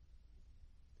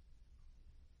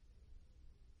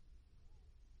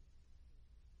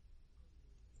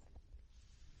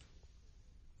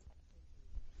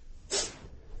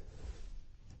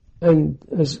 And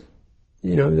as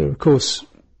there of course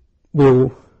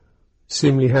we'll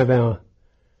seemingly have our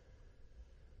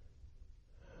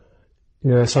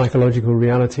psychological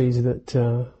realities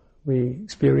that we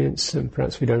experience, and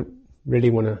perhaps we don't really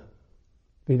want to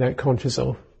be that conscious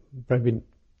of, probably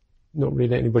not really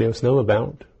let anybody else know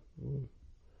about.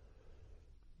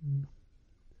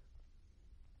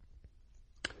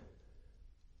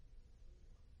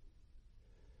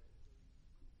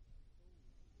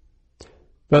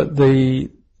 But the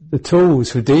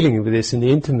tools for dealing with this in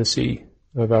the intimacy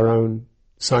of our own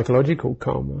psychological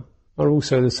karma are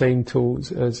also the same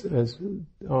tools as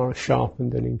are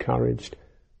sharpened and encouraged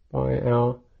by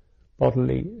our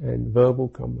bodily and verbal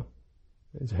karma.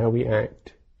 It's how we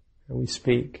act, how we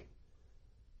speak.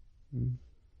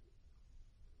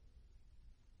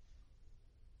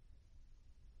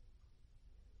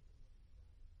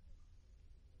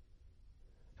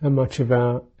 How much of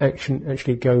our action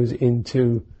actually goes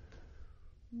into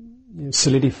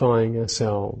solidifying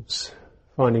ourselves,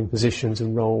 finding positions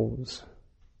and roles,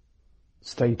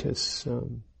 status,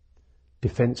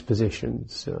 defense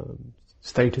positions,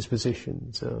 status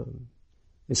positions,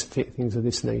 things of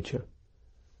this nature.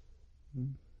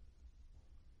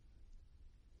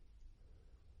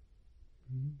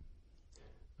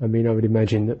 I mean, I would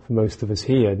imagine that for most of us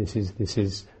here, this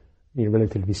is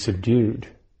relatively subdued,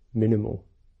 minimal.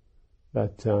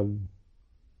 But or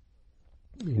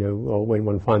when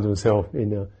one finds oneself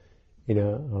in a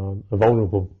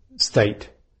vulnerable state,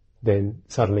 then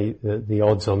suddenly the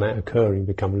odds on that occurring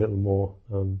become a little more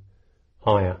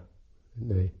higher.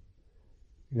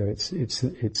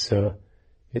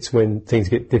 It's when things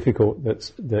get difficult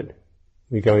that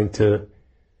we go into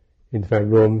our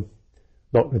room,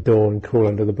 lock the door, and crawl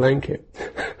under the blanket.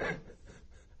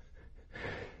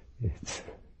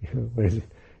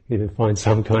 You find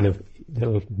some kind of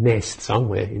little nest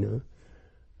somewhere,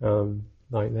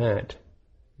 like that.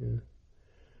 Yeah.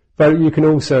 But you can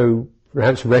also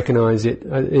perhaps recognise it.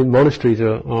 In monasteries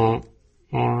are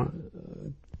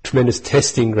tremendous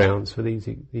testing grounds for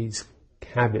these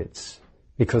habits,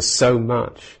 because so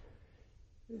much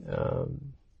of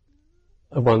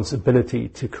one's ability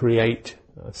to create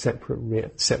separate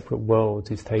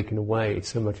worlds is taken away.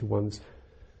 So much of one's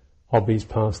hobbies,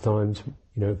 pastimes,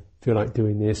 feel like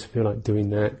doing this, feel like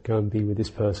doing that, go and be with this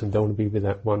person, don't want to be with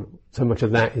that one. So much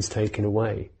of that is taken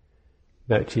away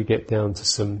that you get down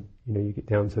to you get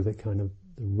down to the kind of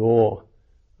the raw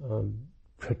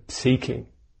seeking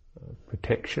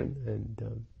protection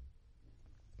and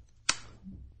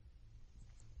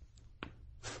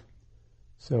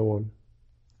so on.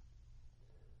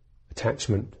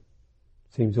 Attachment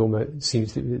seems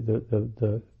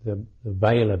the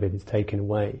veil of it is taken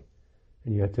away,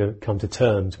 and you have to come to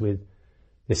terms with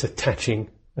this attachment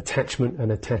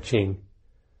and attaching.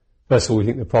 First of all, we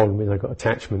think the problem is I've got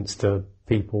attachments to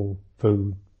people,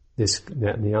 food, this,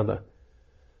 that, and the other,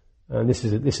 and this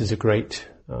is a great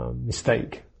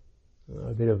mistake,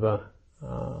 a bit of a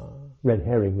red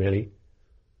herring, really.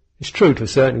 It's true to a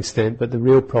certain extent, but the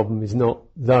real problem is not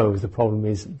those. The problem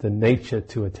is the nature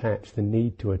to attach, the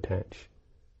need to attach,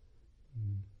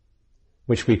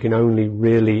 which we can only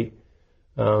really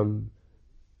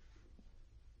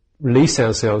release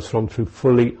ourselves from through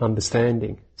fully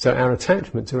understanding. So our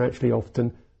attachments are actually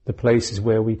often the places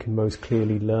where we can most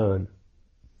clearly learn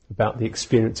about the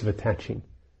experience of attaching.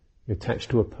 You're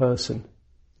attached to a person,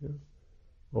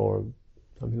 or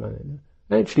something like that.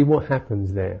 Actually, what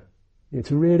happens there?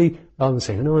 To really, rather than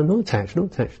saying, no, I'm not attached,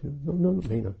 not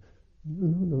me,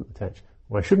 not attached,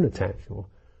 or I shouldn't attach, or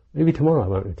maybe tomorrow I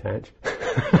won't attach.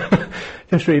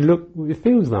 Just really look what it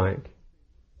feels like.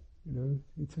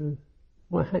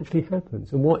 What actually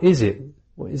happens, and what is it?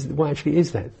 What actually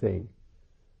is that thing?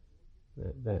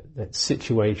 That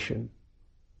situation,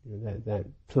 that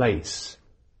place,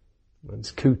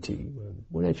 one's kuti.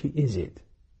 What actually is it?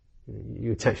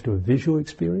 You attached to a visual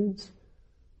experience,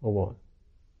 or what?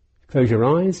 Close your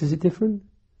eyes, is it different?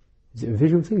 Is it a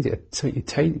visual thing? Is it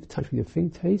touch with your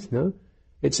finger, taste? No.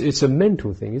 It's a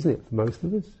mental thing, isn't it, for most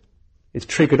of us? It's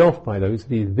triggered off by these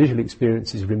visual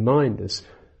experiences remind us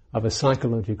of a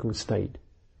psychological state.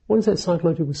 What does that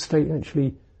psychological state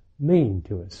actually mean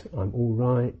to us? I'm all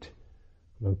right,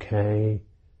 I'm okay,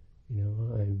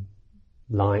 I'm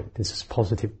light, this is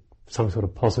positive, some sort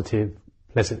of positive,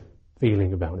 pleasant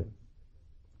feeling about it.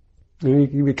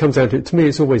 It comes down to me,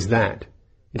 it's always that.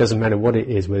 It doesn't matter what it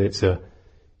is, whether it's a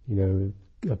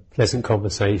pleasant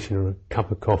conversation or a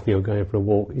cup of coffee or going for a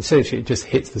walk. Essentially, it just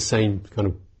hits the same kind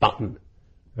of button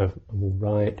of I'm all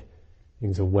right,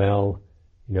 things are well,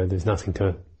 there's nothing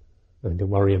to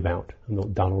worry about. I'm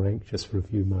not dull or anxious for a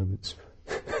few moments.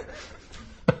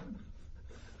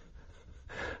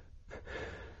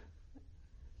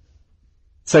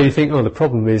 So you think, the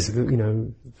problem is,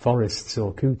 forests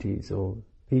or kutis or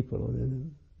people.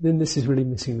 Then this is really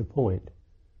missing the point.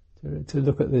 To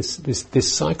look at this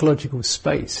psychological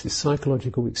space, this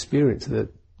psychological experience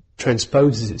that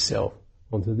transposes itself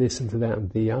onto this and to that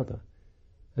and the other.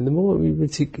 And the more we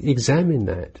really examine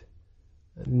that,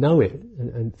 know it,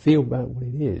 and feel about what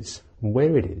it is, and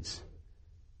where it is,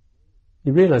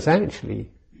 you realise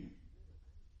actually,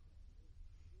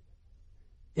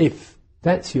 if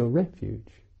that's your refuge,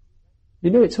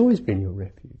 it's always been your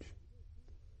refuge.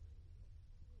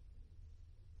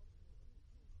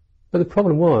 But the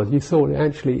problem was, you thought that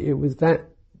actually it was that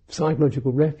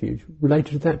psychological refuge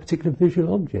related to that particular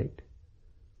visual object,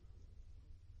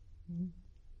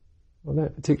 or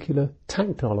that particular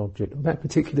tactile object, or that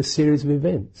particular series of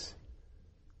events,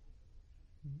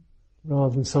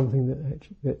 rather than something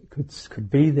that could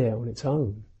be there on its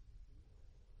own.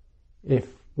 If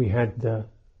we had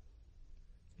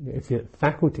if the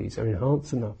faculties are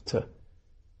enhanced enough to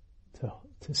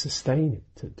sustain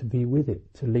it, to be with it,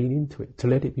 to lean into it, to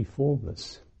let it be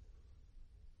formless.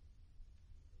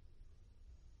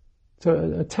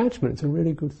 So attachments are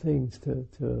really good things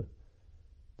to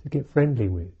get friendly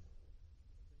with.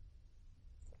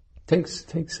 Takes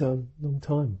a long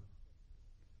time.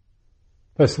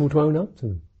 First of all, to own up to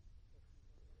them,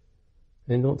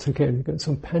 and not to get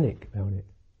some panic about it,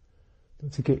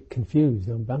 not to get confused,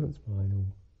 unbalanced by it all.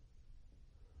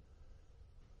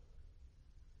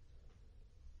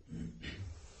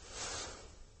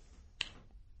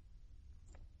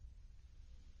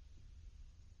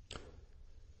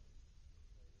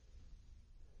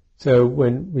 So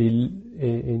when we,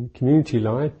 in community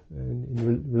life and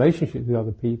in relationships with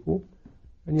other people,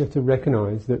 and you have to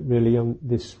recognise that really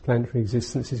this planetary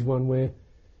existence is one where,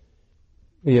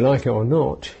 whether you like it or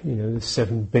not, there's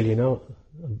 7 billion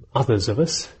others of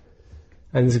us,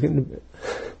 and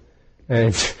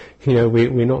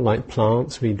we're not like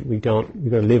plants. We've got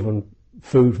to live on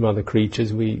food from other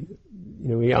creatures. We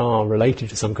are related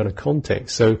to some kind of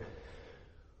context. So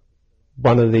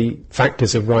one of the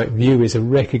factors of right view is a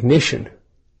recognition,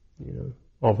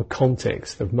 of a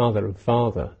context, of mother, of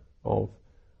father, of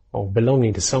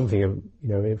belonging to something.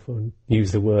 If I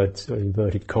use the word sort of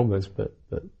inverted commas, but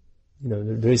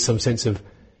there is some sense of,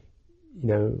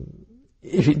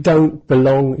 if you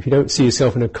don't see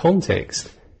yourself in a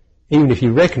context, even if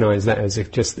you recognise that as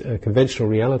just a conventional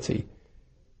reality,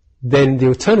 then the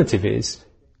alternative is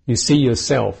you see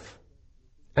yourself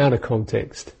out of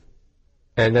context,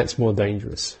 and that's more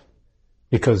dangerous,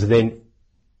 because then,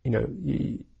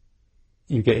 you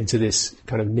get into this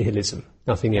kind of nihilism.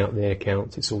 Nothing out there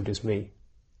counts, it's all just me.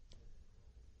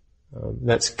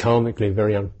 That's karmically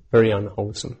very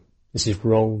unwholesome. This is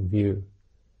wrong view.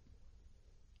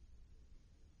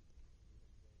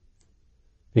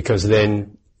 Because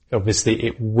then, obviously,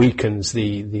 it weakens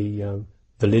the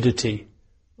validity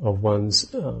of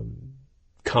one's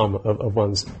karma, of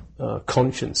one's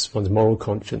conscience, one's moral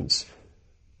conscience,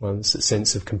 one's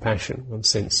sense of compassion, one's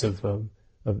sense of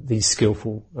these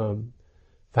skillful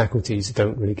faculties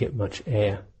don't really get much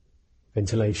air,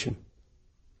 ventilation.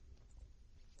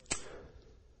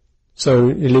 So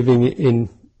living in,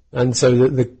 and so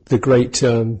the great,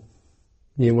 one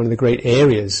of the great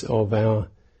areas of our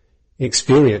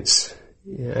experience,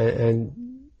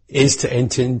 and is to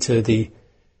enter into the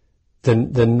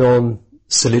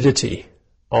non-solidity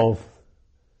of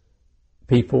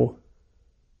people,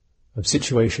 of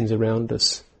situations around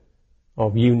us,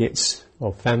 of units,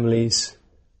 of families,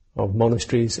 of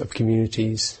monasteries, of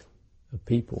communities, of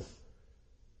people.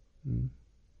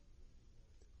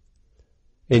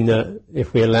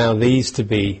 If we allow these to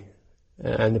be,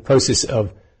 and the process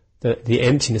of the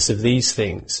emptiness of these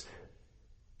things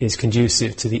is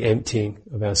conducive to the emptying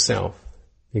of ourself,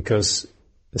 because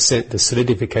the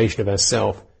solidification of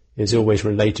ourself is always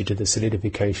related to the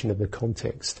solidification of the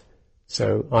context.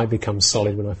 So I become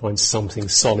solid when I find something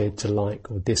solid to like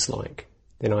or dislike,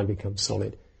 then I become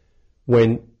solid.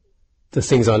 When the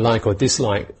things I like or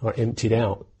dislike are emptied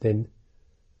out, then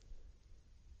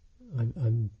I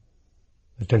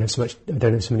don't have so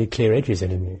many clear edges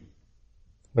anymore.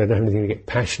 When I don't have anything to get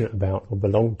passionate about or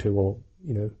belong to or,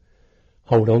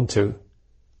 hold on to,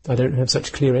 I don't have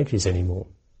such clear edges anymore.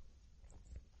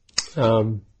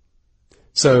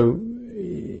 So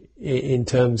in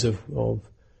terms of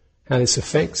how this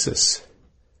affects us,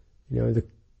 the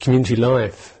community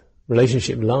life,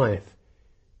 relationship life,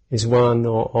 is one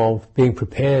of being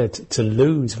prepared to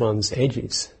lose one's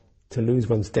edges, to lose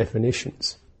one's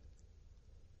definitions.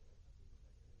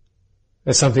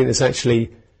 That's something that's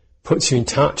actually puts you in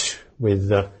touch with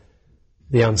the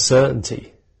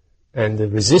uncertainty and the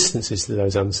resistances to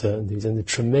those uncertainties and the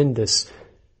tremendous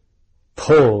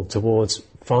pull towards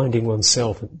finding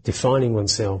oneself, defining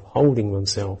oneself, holding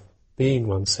oneself, being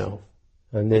oneself,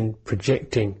 and then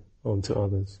projecting onto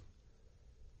others.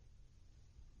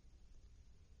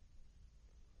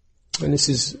 And this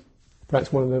is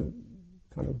perhaps one of the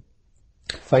kind of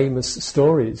famous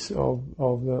stories of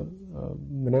the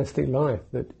monastic life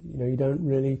that you don't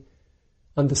really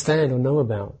understand or know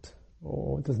about,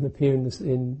 or it doesn't appear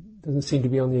doesn't seem to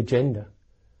be on the agenda.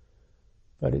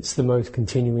 But it's the most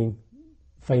continuing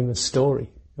famous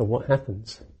story of what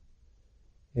happens.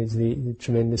 Is the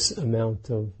tremendous amount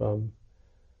of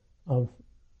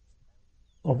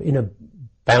inner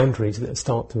boundaries that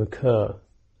start to occur,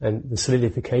 and the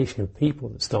solidification of people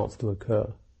that starts to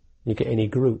occur. You get any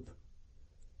group,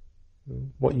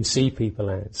 what you see people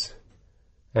as,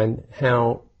 and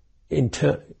how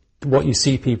what you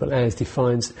see people as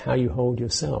defines how you hold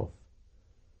yourself.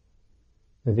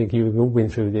 I think you've all been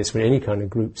through this with any kind of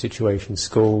group situation,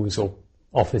 schools or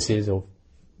offices or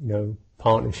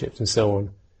partnerships and so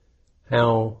on.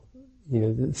 How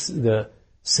the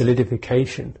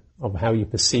solidification of how you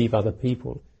perceive other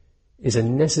people is a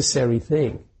necessary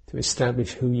thing to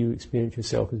establish who you experience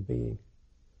yourself as being.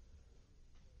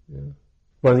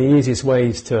 One of the easiest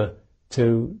ways to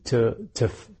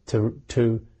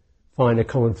find a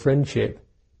common friendship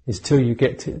is two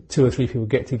or three people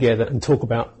get together and talk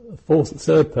about a fourth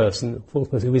person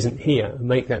who isn't here, and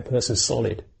make that person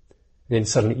solid, and then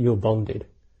suddenly you're bonded.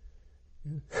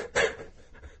 Do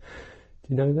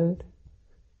you know that?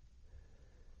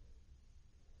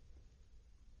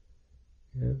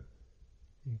 Yeah.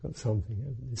 you've got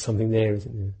something. There's something there,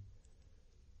 isn't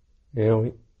there? You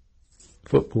know,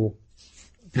 football.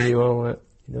 There you are,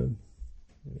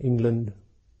 England,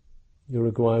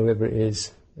 Uruguay, whoever it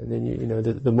is, and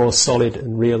then the more solid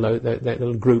and real that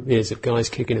little group is, of guys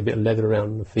kicking a bit of leather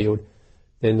around on the field,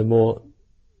 then the more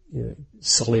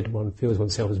solid one feels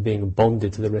oneself as being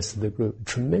bonded to the rest of the group.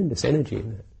 Tremendous energy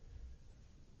in that.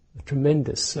 A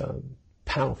tremendous,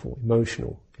 powerful,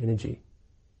 emotional energy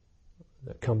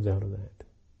that comes out of that.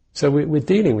 So we're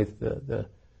dealing with the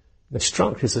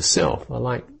structures of self. I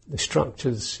like the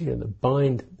structures, that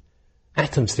bind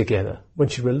atoms together.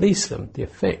 Once you release them, the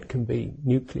effect can be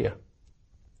nuclear.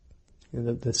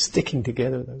 The sticking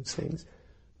together of those things.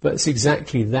 But it's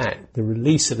exactly that, the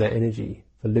release of that energy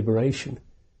for liberation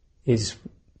is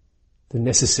the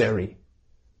necessary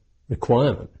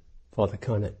requirement for the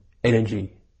kind of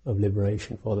energy of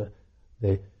liberation, for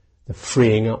the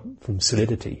freeing up from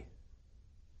solidity.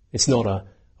 It's not a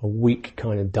weak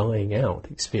kind of dying out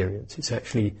experience. It's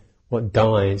actually what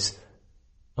dies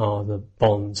are the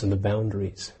bonds and the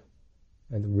boundaries.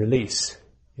 And the release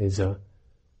is a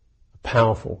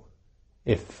powerful,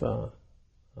 if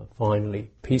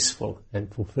finally peaceful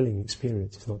and fulfilling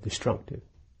experience. It's not destructive.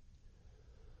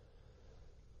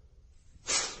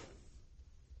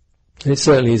 It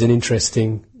certainly is an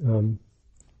interesting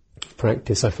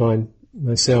practice. I find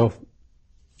myself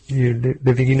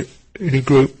living in a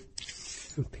group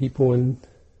of people, and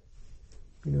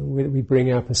we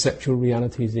bring our perceptual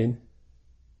realities in,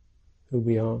 who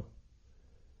we are.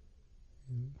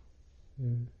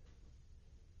 In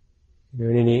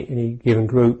any given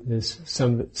group, there's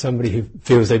somebody who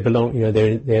feels they belong.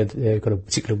 They've got a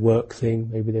particular work thing.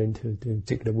 Maybe they're into doing a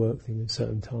particular work thing at a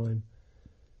certain time.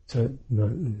 So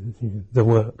the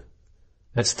work.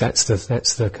 That's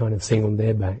the kind of thing on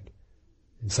their back.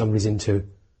 And somebody's into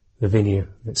the vinaya,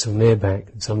 that's on their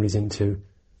back. And somebody's into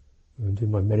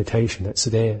doing my meditation, that's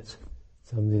theirs.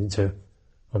 Somebody's into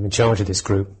I'm in charge of this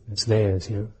group, that's theirs.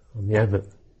 I'm the abbot.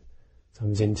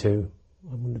 Somebody's into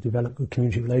I want to develop good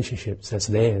community relationships, that's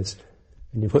theirs.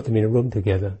 And you put them in a room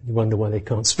together, you wonder why they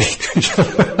can't speak to each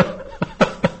other.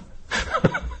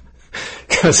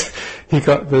 Because you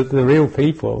got the real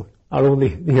people are all the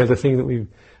thing that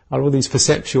are all these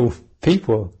perceptual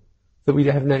people that we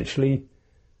haven't actually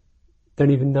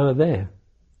don't even know are there.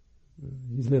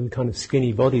 These little kind of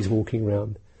skinny bodies walking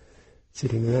around,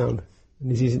 sitting around, and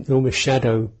there's these enormous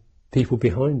shadow people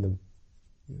behind them.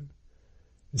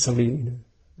 And somebody, and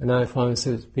now if I was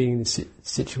being in this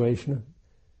situation,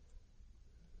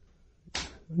 the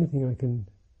only thing I can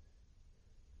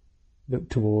look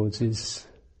towards is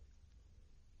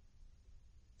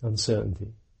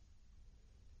uncertainty.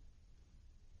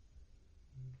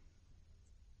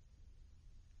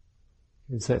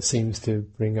 Because that seems to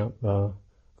bring up a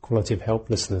quality of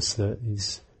helplessness that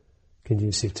is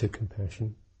conducive to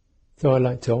compassion. So I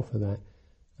like to offer that.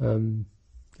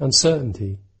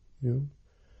 Uncertainty,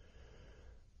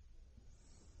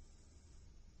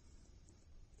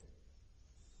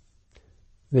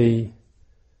 The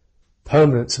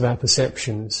permanence of our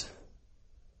perceptions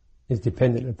is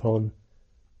dependent upon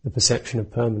the perception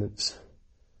of permanence.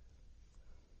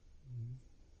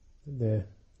 There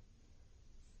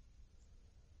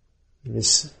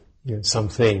is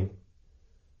something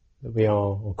that we are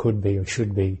or could be or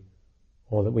should be,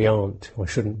 or that we aren't or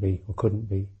shouldn't be or couldn't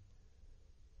be.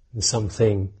 There's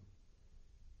something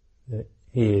that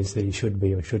he is that he should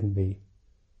be or shouldn't be,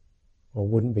 or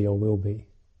wouldn't be or will be.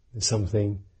 There's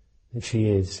something that she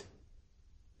is,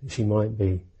 that she might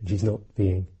be, and she's not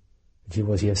being, that she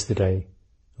was yesterday,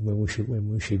 and when will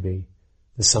she be?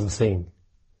 There's something.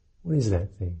 What is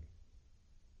that thing?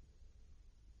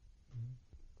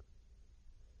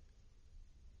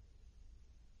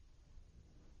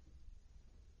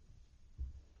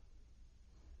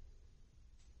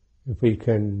 If we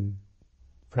can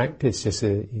practice just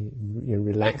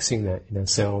relaxing that in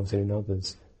ourselves and in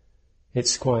others, I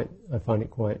find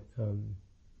it quite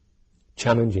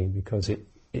challenging, because it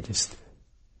leaves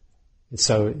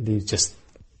just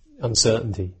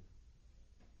uncertainty.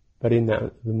 But in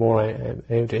that, the more I am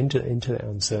able to enter into that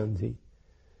uncertainty,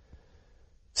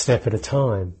 step at a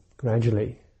time,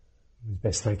 gradually, as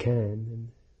best I can, and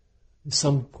there's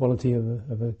some quality of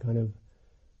a kind of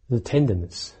the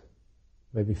tenderness,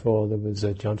 where before there was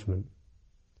a judgment,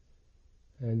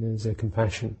 and there's a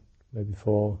compassion, where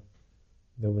before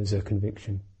there was a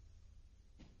conviction.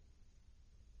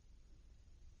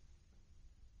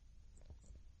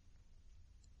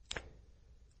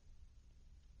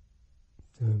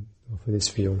 Offer this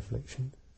for your reflection.